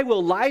why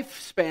will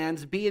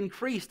lifespans be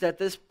increased at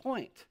this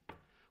point?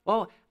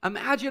 Well,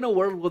 imagine a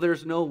world where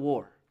there's no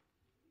war.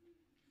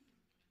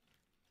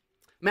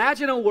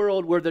 Imagine a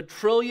world where the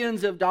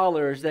trillions of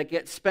dollars that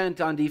get spent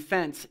on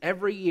defense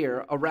every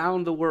year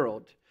around the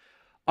world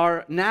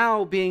are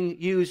now being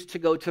used to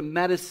go to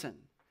medicine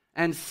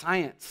and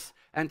science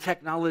and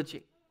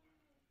technology.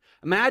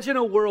 Imagine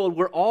a world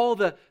where all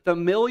the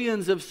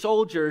millions of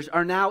soldiers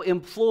are now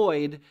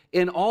employed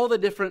in all the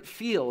different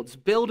fields,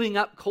 building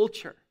up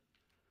culture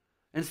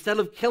instead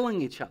of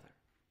killing each other.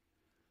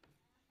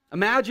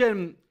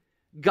 Imagine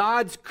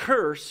God's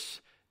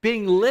curse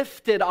being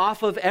lifted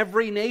off of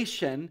every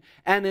nation,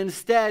 and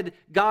instead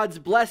God's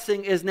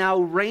blessing is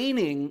now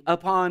raining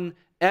upon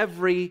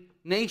every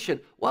nation.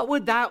 What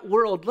would that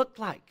world look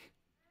like?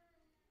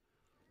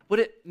 Would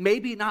it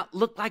maybe not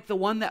look like the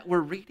one that we're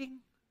reading?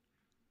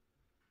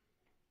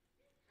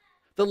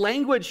 The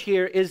language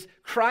here is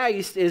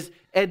Christ is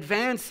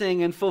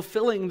advancing and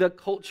fulfilling the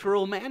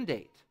cultural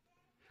mandate.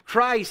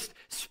 Christ,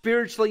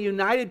 spiritually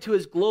united to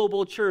his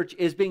global church,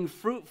 is being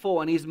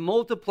fruitful and he's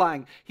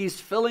multiplying. He's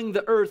filling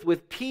the earth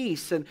with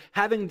peace and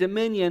having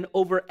dominion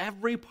over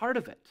every part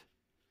of it.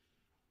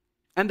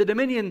 And the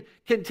dominion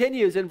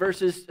continues in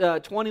verses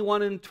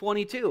 21 and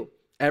 22.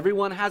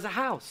 Everyone has a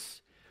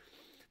house.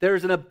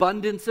 There's an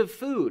abundance of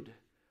food.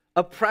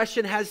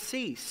 Oppression has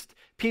ceased.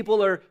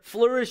 People are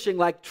flourishing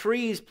like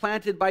trees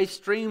planted by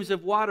streams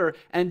of water,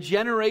 and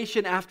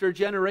generation after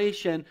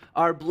generation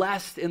are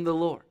blessed in the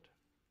Lord.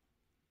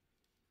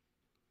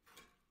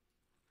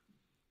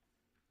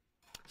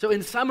 So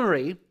in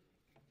summary,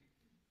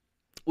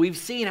 we've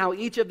seen how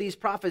each of these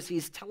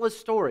prophecies tell a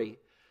story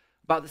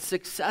about the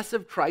success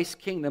of Christ's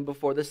kingdom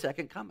before the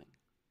second coming.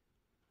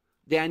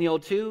 Daniel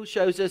 2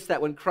 shows us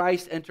that when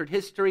Christ entered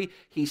history,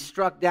 he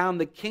struck down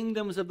the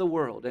kingdoms of the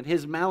world, and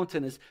his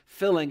mountain is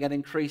filling and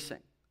increasing.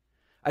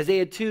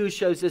 Isaiah 2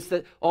 shows us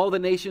that all the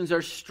nations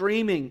are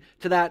streaming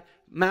to that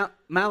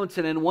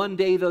mountain, and one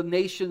day the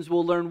nations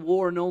will learn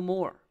war no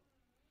more.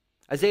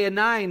 Isaiah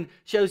 9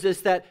 shows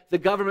us that the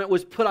government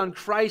was put on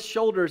Christ's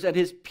shoulders, and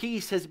his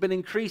peace has been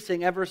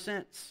increasing ever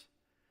since.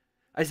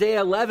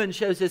 Isaiah 11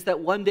 shows us that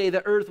one day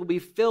the earth will be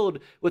filled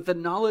with the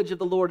knowledge of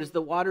the Lord as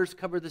the waters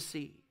cover the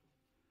sea.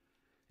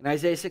 And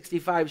Isaiah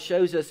 65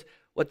 shows us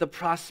what the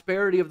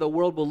prosperity of the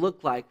world will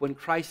look like when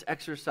Christ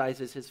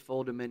exercises his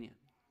full dominion.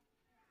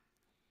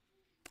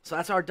 So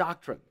that's our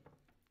doctrine.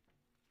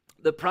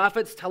 The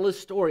prophets tell a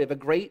story of a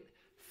great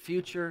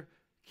future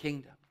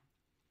kingdom.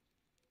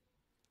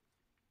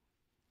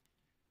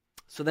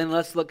 So then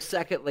let's look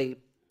secondly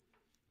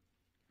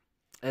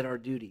at our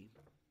duty.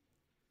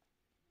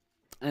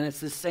 And it's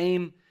the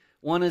same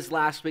one as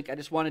last week. I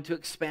just wanted to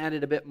expand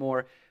it a bit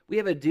more. We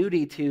have a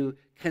duty to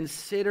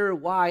consider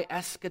why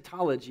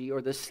eschatology,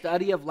 or the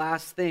study of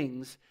last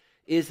things,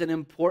 is an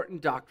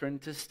important doctrine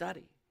to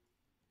study.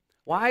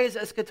 Why is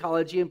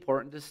eschatology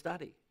important to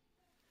study?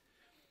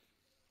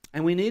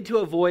 And we need to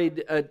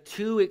avoid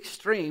two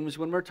extremes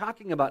when we're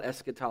talking about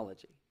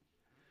eschatology.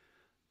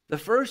 The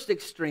first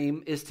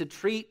extreme is to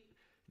treat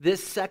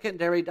this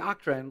secondary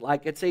doctrine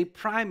like it's a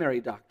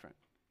primary doctrine.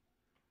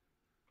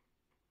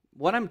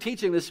 What I'm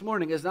teaching this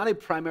morning is not a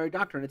primary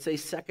doctrine, it's a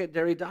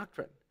secondary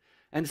doctrine.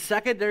 And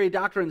secondary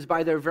doctrines,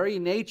 by their very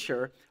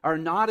nature, are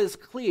not as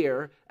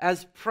clear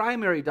as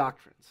primary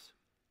doctrines.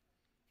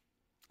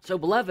 So,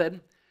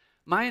 beloved,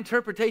 my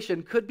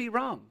interpretation could be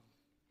wrong.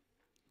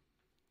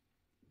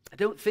 I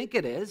don't think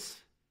it is,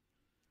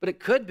 but it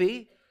could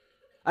be.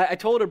 I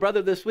told a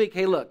brother this week,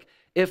 hey, look,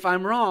 if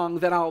I'm wrong,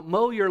 then I'll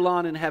mow your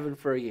lawn in heaven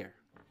for a year.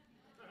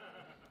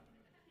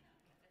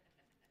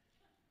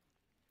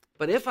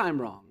 But if I'm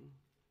wrong,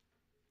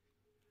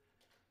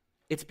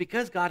 it's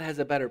because God has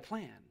a better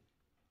plan.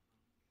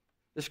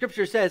 The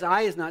scripture says,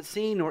 eye has not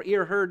seen nor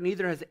ear heard,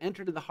 neither has it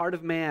entered into the heart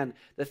of man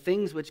the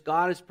things which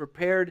God has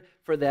prepared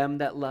for them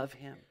that love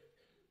him.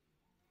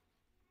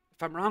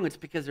 If I'm wrong, it's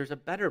because there's a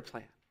better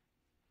plan.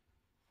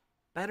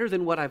 Better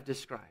than what I've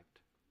described.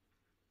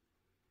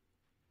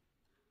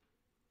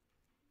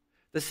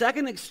 The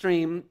second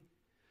extreme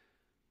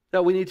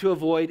that we need to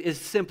avoid is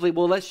simply,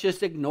 well, let's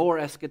just ignore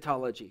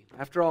eschatology.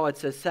 After all,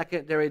 it's a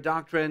secondary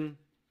doctrine.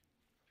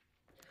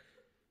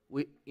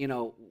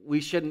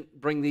 We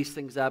shouldn't bring these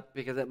things up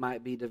because it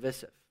might be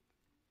divisive.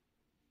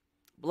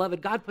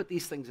 Beloved, God put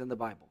these things in the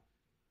Bible.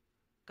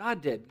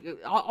 God did.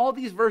 All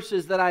these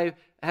verses that I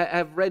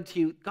have read to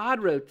you,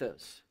 God wrote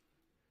those.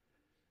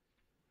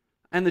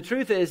 And the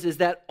truth is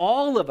that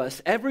all of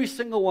us, every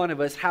single one of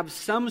us, have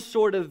some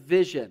sort of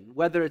vision,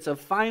 whether it's a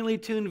finely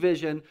tuned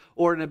vision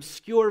or an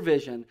obscure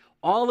vision.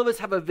 All of us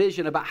have a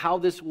vision about how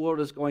this world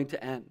is going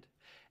to end.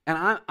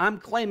 And I'm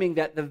claiming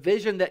that the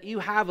vision that you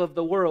have of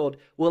the world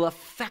will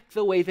affect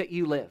the way that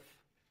you live.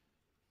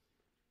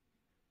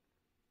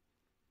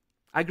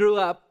 I grew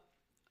up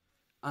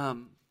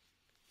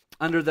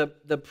under the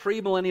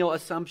premillennial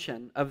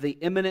assumption of the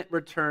imminent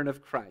return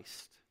of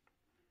Christ,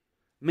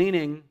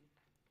 meaning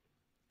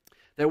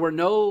there were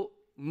no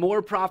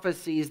more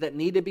prophecies that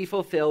need to be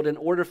fulfilled in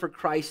order for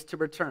Christ to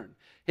return.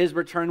 His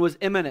return was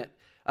imminent.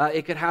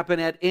 It could happen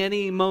at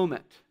any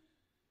moment.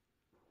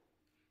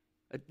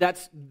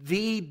 That's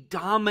the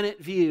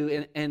dominant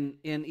view in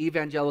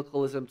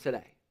evangelicalism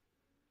today.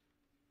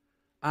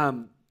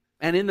 And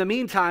in the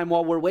meantime,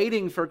 while we're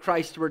waiting for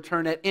Christ to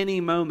return at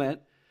any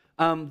moment,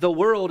 the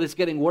world is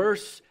getting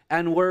worse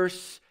and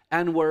worse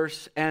and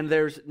worse, and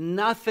there's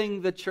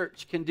nothing the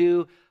church can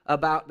do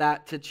about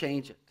that to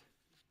change it.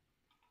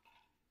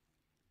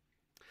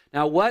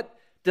 Now, what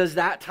does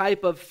that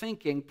type of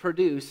thinking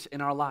produce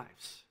in our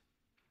lives?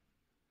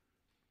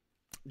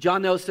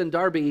 John Nelson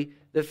Darby,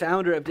 the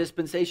founder of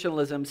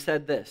dispensationalism,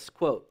 said this,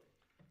 quote,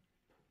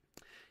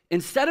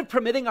 "Instead of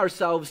permitting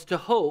ourselves to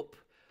hope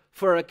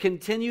for a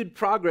continued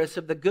progress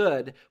of the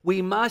good,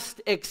 we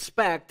must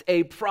expect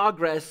a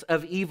progress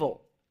of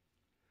evil.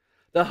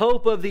 The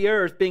hope of the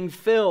earth being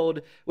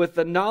filled with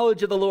the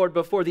knowledge of the Lord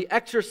before the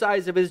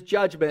exercise of his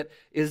judgment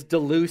is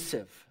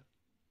delusive.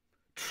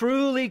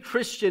 Truly,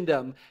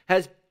 Christendom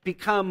has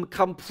become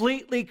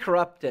completely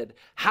corrupted.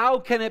 How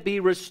can it be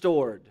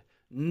restored?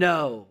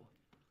 No,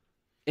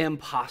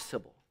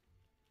 impossible."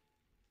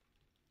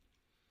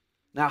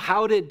 Now,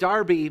 how did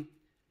Darby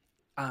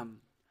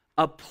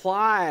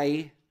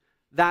apply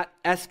that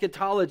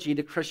eschatology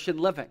to Christian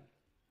living?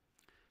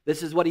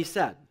 This is what he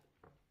said.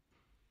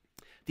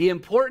 The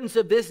importance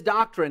of this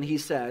doctrine, he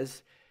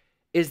says,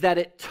 is that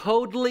it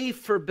totally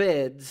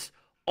forbids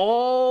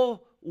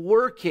all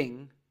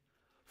working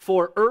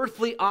for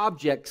earthly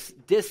objects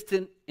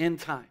distant in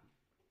time.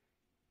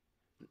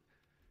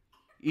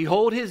 You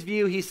hold his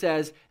view, he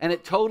says, and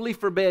it totally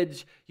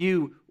forbids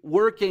you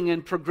working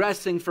and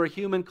progressing for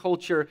human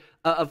culture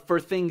for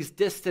things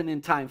distant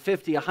in time,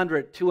 50,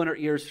 100, 200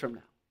 years from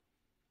now.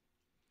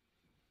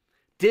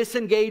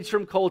 Disengage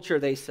from culture,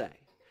 they say.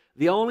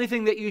 The only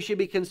thing that you should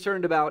be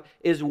concerned about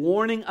is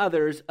warning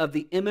others of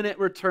the imminent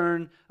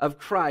return of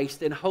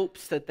Christ in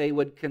hopes that they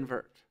would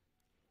convert.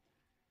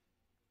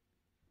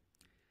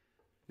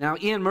 Now,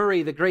 Ian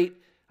Murray, the great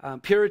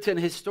Puritan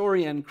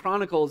historian,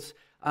 chronicles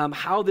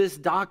how this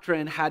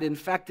doctrine had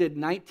infected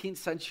 19th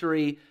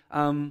century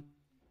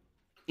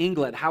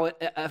England, how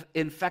it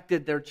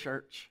infected their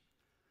church.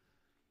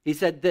 He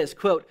said this,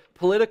 quote,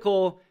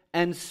 "Political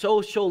and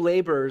social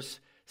labors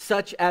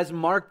such as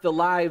marked the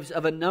lives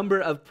of a number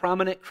of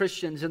prominent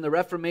Christians in the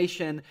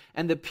Reformation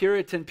and the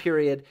Puritan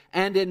period,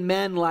 and in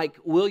men like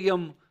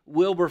William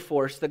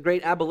Wilberforce, the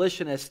great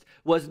abolitionist,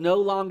 was no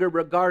longer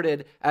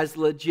regarded as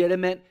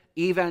legitimate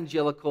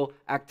evangelical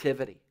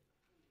activity."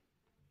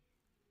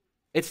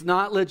 It's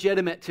not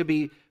legitimate to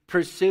be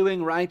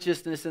pursuing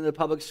righteousness in the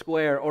public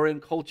square or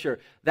in culture.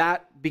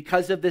 That,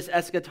 because of this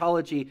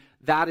eschatology,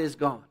 that is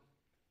gone.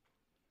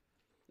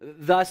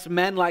 Thus,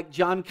 men like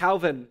John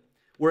Calvin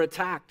were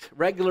attacked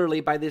regularly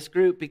by this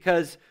group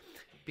because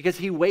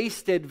he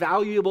wasted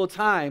valuable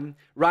time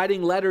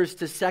writing letters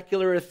to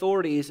secular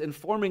authorities,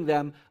 informing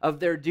them of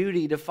their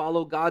duty to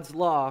follow God's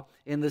law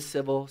in the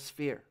civil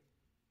sphere.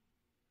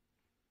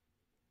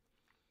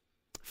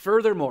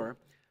 Furthermore,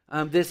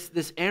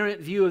 this errant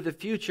view of the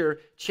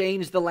future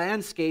changed the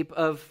landscape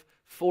of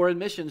foreign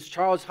missions.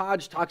 Charles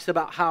Hodge talks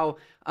about how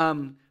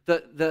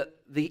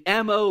the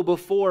MO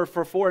before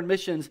for foreign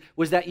missions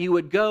was that you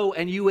would go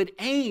and you would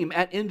aim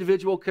at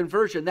individual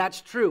conversion.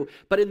 That's true.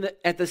 But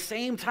at the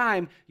same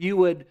time, you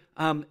would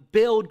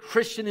build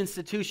Christian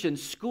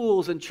institutions,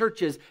 schools, and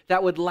churches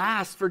that would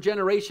last for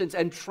generations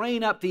and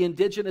train up the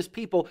indigenous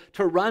people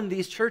to run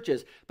these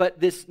churches. But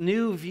this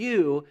new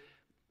view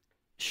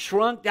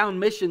shrunk down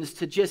missions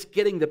to just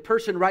getting the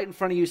person right in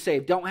front of you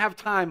saved. Don't have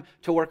time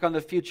to work on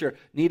the future.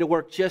 Need to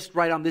work just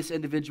right on this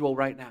individual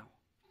right now.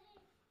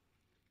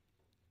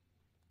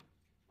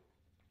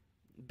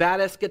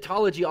 Bad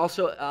eschatology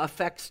also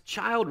affects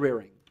child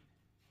rearing.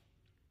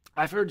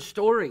 I've heard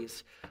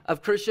stories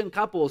of Christian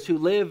couples who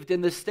lived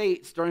in the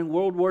States during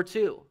World War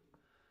II.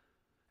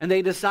 And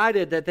they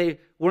decided that they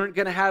weren't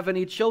going to have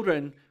any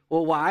children.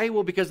 Well, why?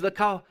 Well, because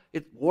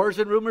wars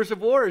and rumors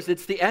of wars.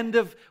 It's the end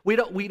of, we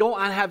don't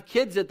have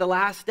kids at the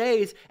last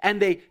days.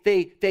 And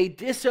they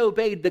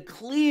disobeyed the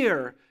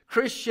clear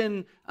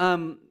Christian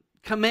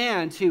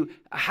command to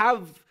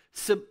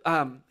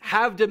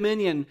have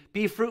dominion,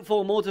 be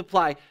fruitful,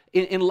 multiply,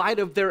 in light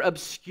of their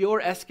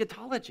obscure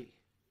eschatology.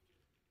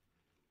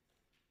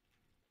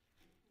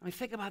 I mean,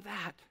 think about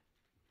that.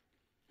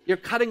 You're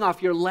cutting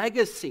off your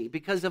legacy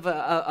because of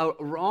a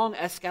wrong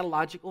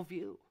eschatological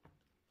view.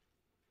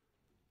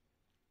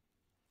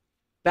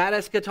 Bad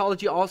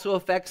eschatology also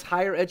affects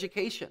higher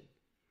education.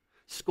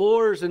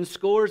 Scores and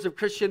scores of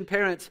Christian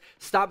parents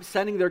stopped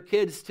sending their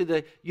kids to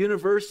the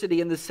university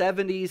in the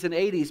 70s and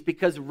 80s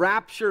because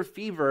rapture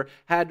fever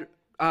had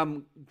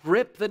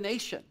gripped the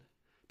nation.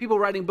 People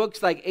writing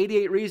books like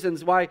 88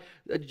 Reasons Why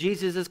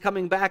Jesus is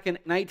Coming Back in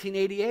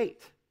 1988.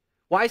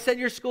 Why send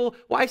your school?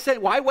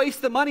 Why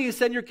waste the money to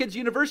send your kids to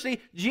university?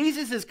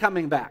 Jesus is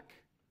coming back.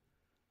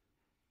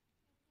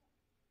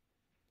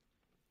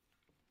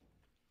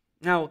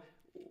 Now,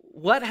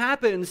 what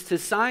happens to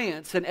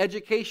science and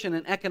education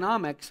and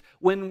economics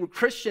when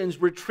Christians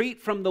retreat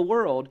from the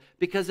world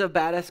because of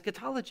bad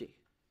eschatology?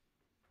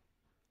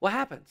 What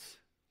happens?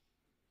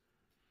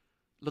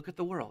 Look at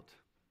the world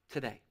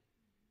today.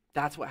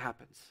 That's what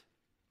happens.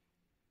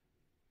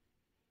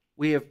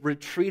 We have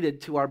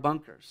retreated to our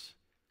bunkers.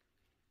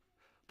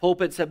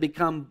 Pulpits have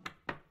become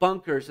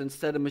bunkers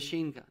instead of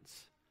machine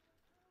guns.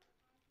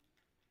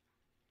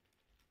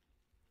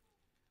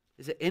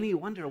 Is it any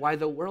wonder why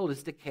the world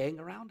is decaying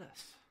around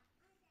us?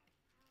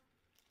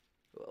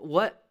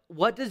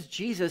 What does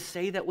Jesus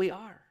say that we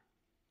are?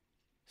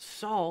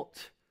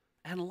 Salt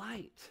and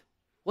light.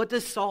 What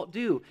does salt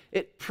do?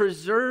 It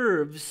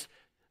preserves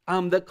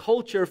the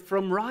culture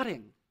from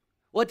rotting.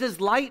 What does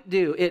light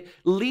do? It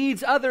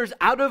leads others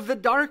out of the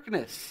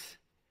darkness.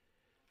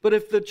 But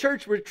if the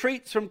church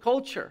retreats from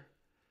culture,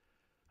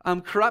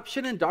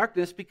 corruption and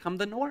darkness become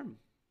the norm.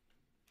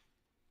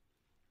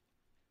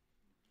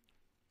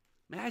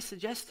 May I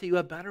suggest to you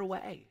a better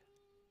way?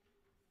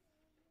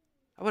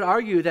 I would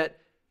argue that,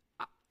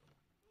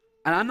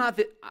 and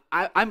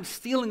I'm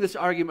stealing this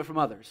argument from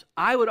others.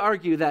 I would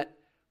argue that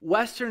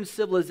Western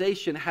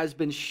civilization has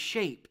been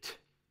shaped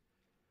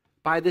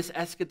by this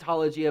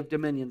eschatology of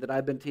dominion that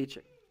I've been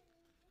teaching.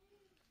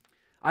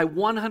 I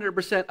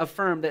 100%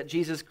 affirm that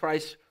Jesus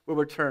Christ will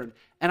return.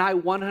 And I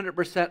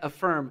 100%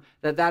 affirm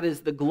that that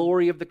is the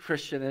glory of the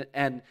Christian,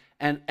 and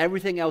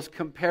everything else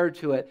compared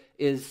to it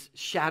is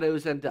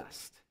shadows and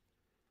dust.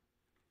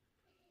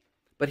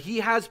 But he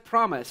has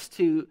promised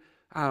to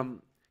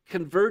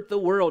convert the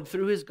world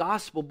through his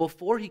gospel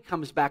before he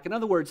comes back. In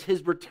other words,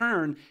 his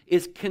return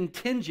is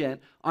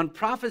contingent on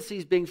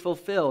prophecies being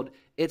fulfilled.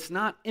 It's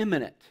not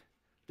imminent.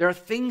 There are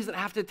things that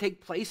have to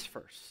take place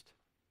first.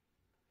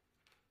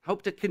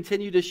 Hope to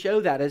continue to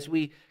show that as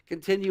we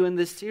continue in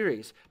this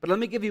series. But let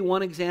me give you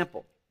one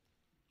example.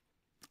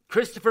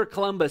 Christopher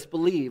Columbus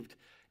believed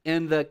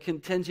in the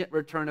contingent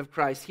return of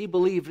Christ. He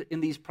believed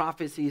in these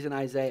prophecies in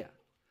Isaiah.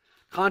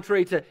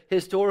 Contrary to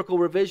historical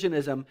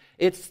revisionism,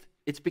 it's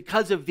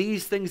because of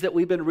these things that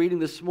we've been reading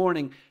this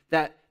morning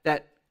that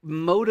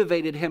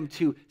motivated him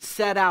to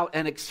set out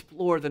and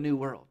explore the new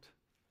world.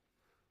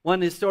 One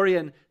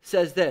historian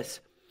says this,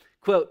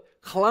 quote,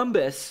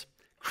 Columbus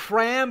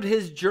crammed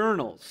his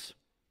journals.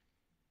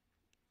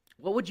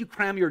 What would you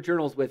cram your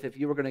journals with if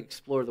you were going to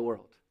explore the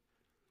world?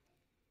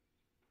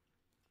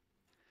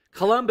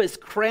 Columbus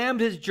crammed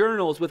his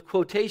journals with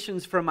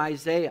quotations from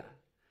Isaiah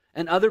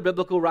and other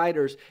biblical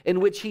writers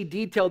in which he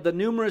detailed the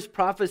numerous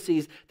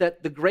prophecies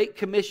that the Great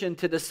Commission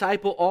to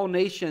disciple all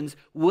nations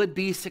would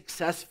be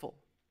successful.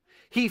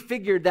 He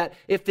figured that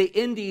if the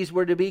Indies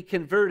were to be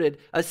converted,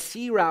 a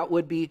sea route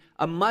would be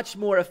a much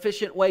more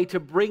efficient way to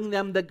bring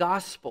them the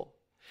gospel.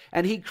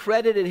 And he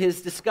credited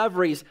his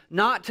discoveries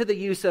not to the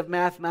use of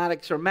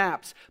mathematics or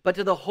maps, but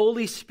to the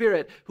Holy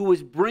Spirit who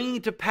was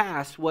bringing to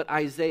pass what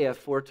Isaiah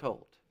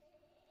foretold.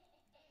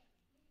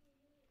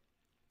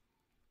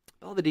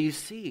 Beloved, do you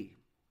see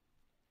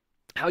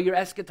how your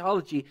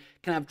eschatology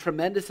can have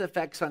tremendous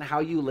effects on how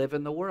you live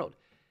in the world?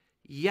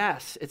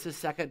 Yes, it's a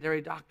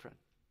secondary doctrine.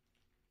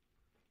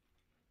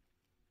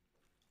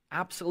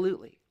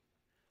 Absolutely.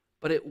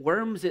 But it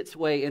worms its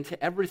way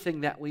into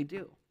everything that we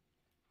do.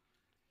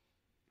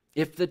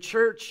 If the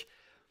church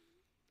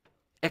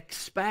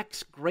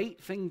expects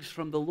great things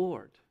from the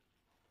Lord,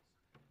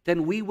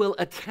 then we will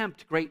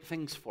attempt great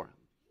things for him.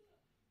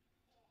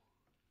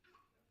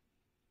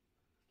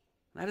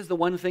 That is the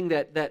one thing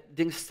that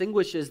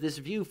distinguishes this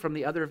view from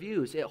the other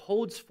views. It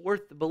holds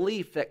forth the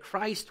belief that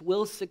Christ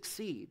will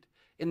succeed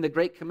in the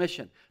Great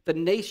Commission. The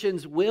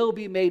nations will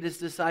be made his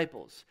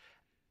disciples,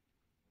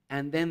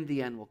 and then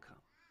the end will come.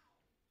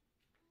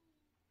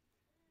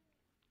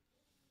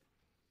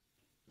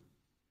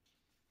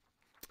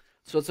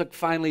 So let's look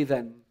finally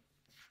then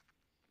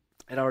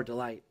at our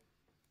delight.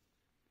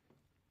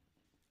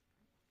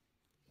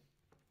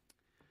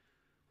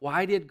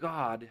 Why did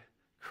God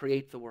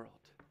create the world?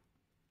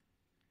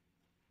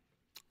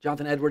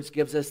 Jonathan Edwards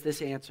gives us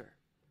this answer.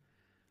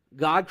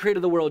 God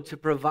created the world to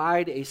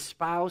provide a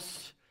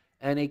spouse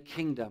and a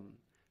kingdom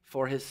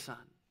for his Son.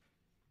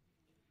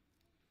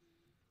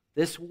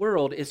 This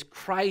world is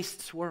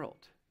Christ's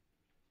world.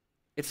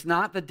 It's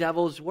not the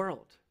devil's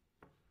world.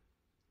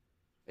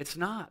 It's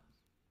not.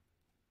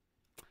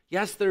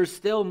 Yes, there's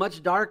still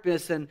much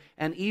darkness and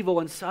evil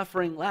and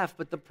suffering left,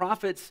 but the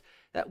prophets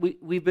that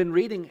we've been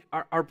reading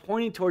are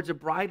pointing towards a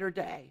brighter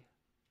day.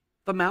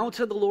 The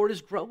mountain of the Lord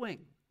is growing.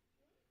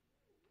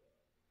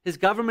 His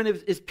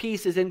government, his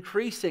peace is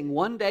increasing.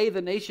 One day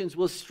the nations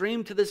will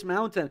stream to this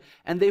mountain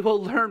and they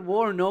will learn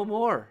war no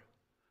more.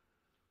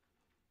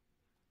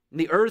 And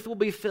the earth will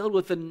be filled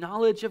with the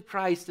knowledge of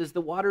Christ as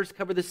the waters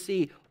cover the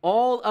sea.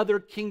 All other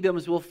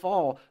kingdoms will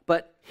fall,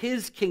 but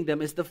his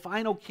kingdom is the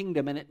final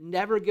kingdom and it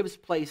never gives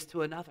place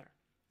to another.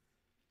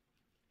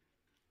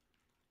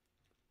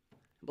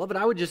 Beloved,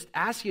 I would just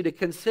ask you to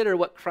consider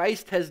what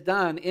Christ has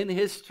done in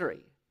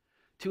history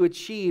to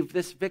achieve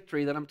this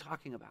victory that I'm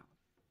talking about.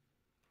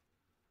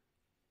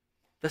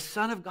 The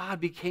Son of God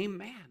became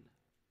man.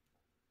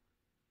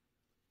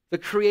 The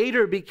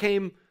Creator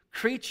became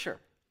creature.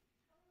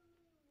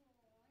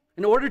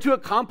 In order to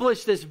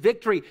accomplish this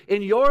victory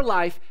in your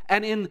life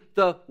and in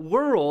the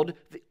world,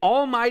 the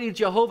Almighty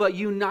Jehovah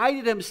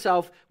united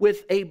himself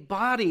with a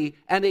body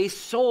and a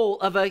soul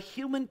of a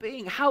human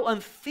being. How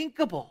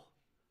unthinkable.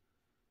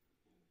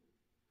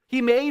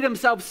 He made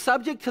himself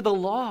subject to the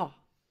law.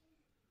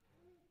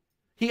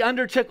 He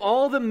undertook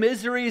all the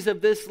miseries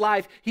of this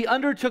life. He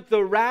undertook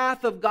the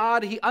wrath of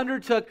God. He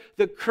undertook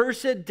the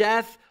cursed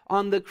death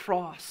on the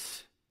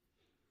cross.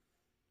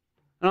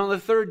 And on the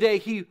third day,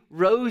 he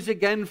rose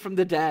again from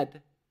the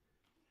dead.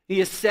 He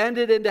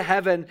ascended into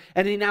heaven,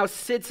 and he now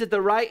sits at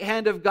the right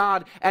hand of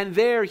God. And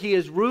there he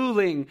is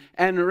ruling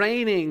and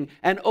reigning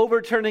and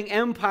overturning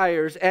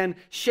empires and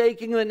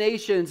shaking the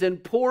nations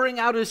and pouring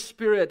out his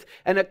Spirit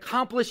and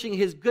accomplishing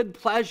his good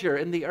pleasure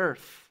in the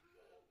earth.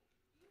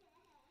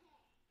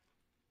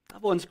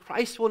 Loved ones,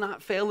 Christ will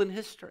not fail in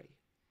history.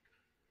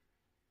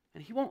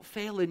 And he won't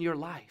fail in your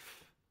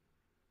life.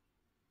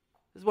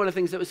 This is one of the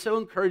things that was so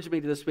encouraging me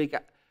this week.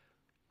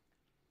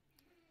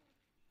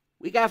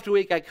 Week after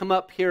week, I come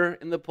up here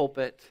in the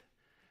pulpit,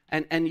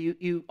 and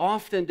you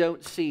often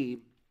don't see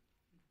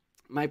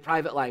my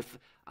private life.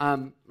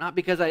 Not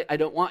because I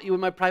don't want you in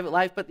my private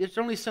life, but there's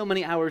only so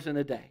many hours in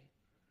a day.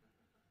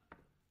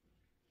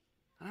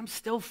 And I'm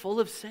still full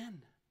of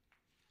sin.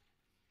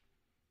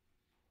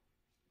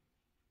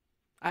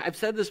 I've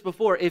said this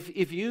before.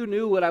 If you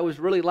knew what I was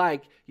really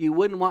like, you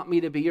wouldn't want me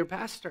to be your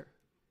pastor.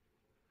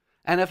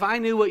 And if I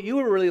knew what you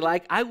were really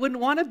like, I wouldn't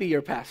want to be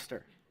your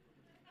pastor.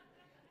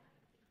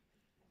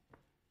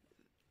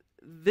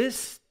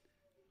 This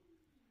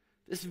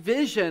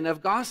vision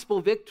of gospel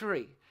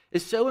victory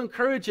is so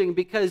encouraging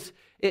because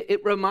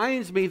it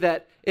reminds me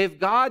that if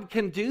God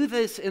can do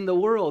this in the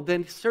world,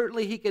 then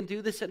certainly he can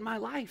do this in my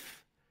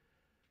life.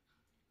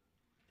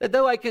 That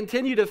though I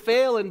continue to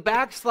fail and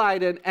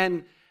backslide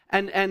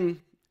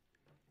and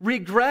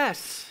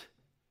regress,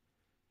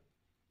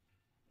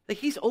 that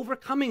he's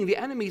overcoming the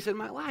enemies in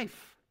my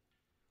life.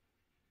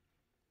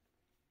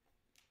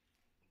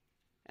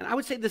 And I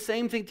would say the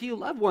same thing to you,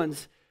 loved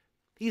ones.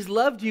 He's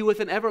loved you with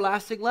an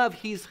everlasting love.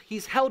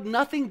 He's held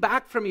nothing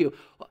back from you.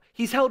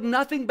 He's held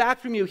nothing back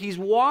from you. He's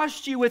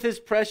washed you with his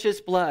precious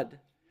blood.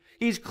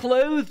 He's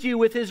clothed you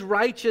with his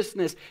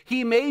righteousness.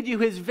 He made you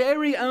his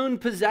very own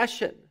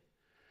possession.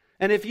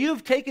 And if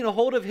you've taken a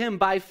hold of him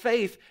by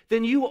faith,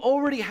 then you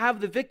already have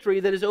the victory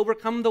that has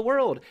overcome the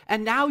world.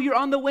 And now you're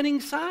on the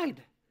winning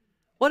side.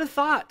 What a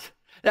thought.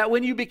 That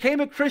when you became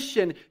a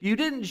Christian, you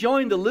didn't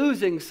join the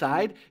losing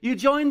side, you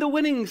joined the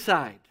winning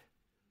side.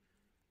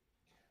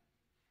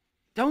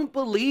 Don't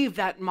believe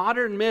that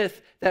modern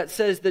myth that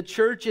says the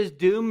church is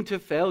doomed to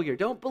failure.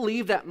 Don't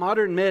believe that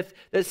modern myth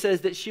that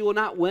says that she will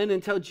not win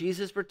until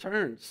Jesus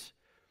returns.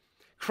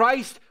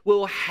 Christ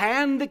will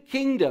hand the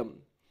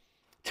kingdom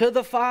to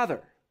the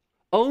Father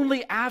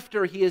only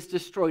after he has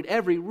destroyed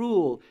every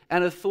rule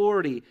and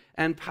authority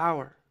and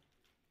power.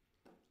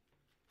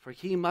 For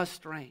he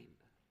must reign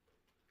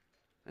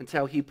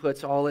until he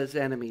puts all his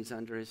enemies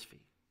under his feet.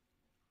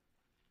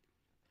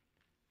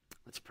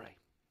 Let's pray.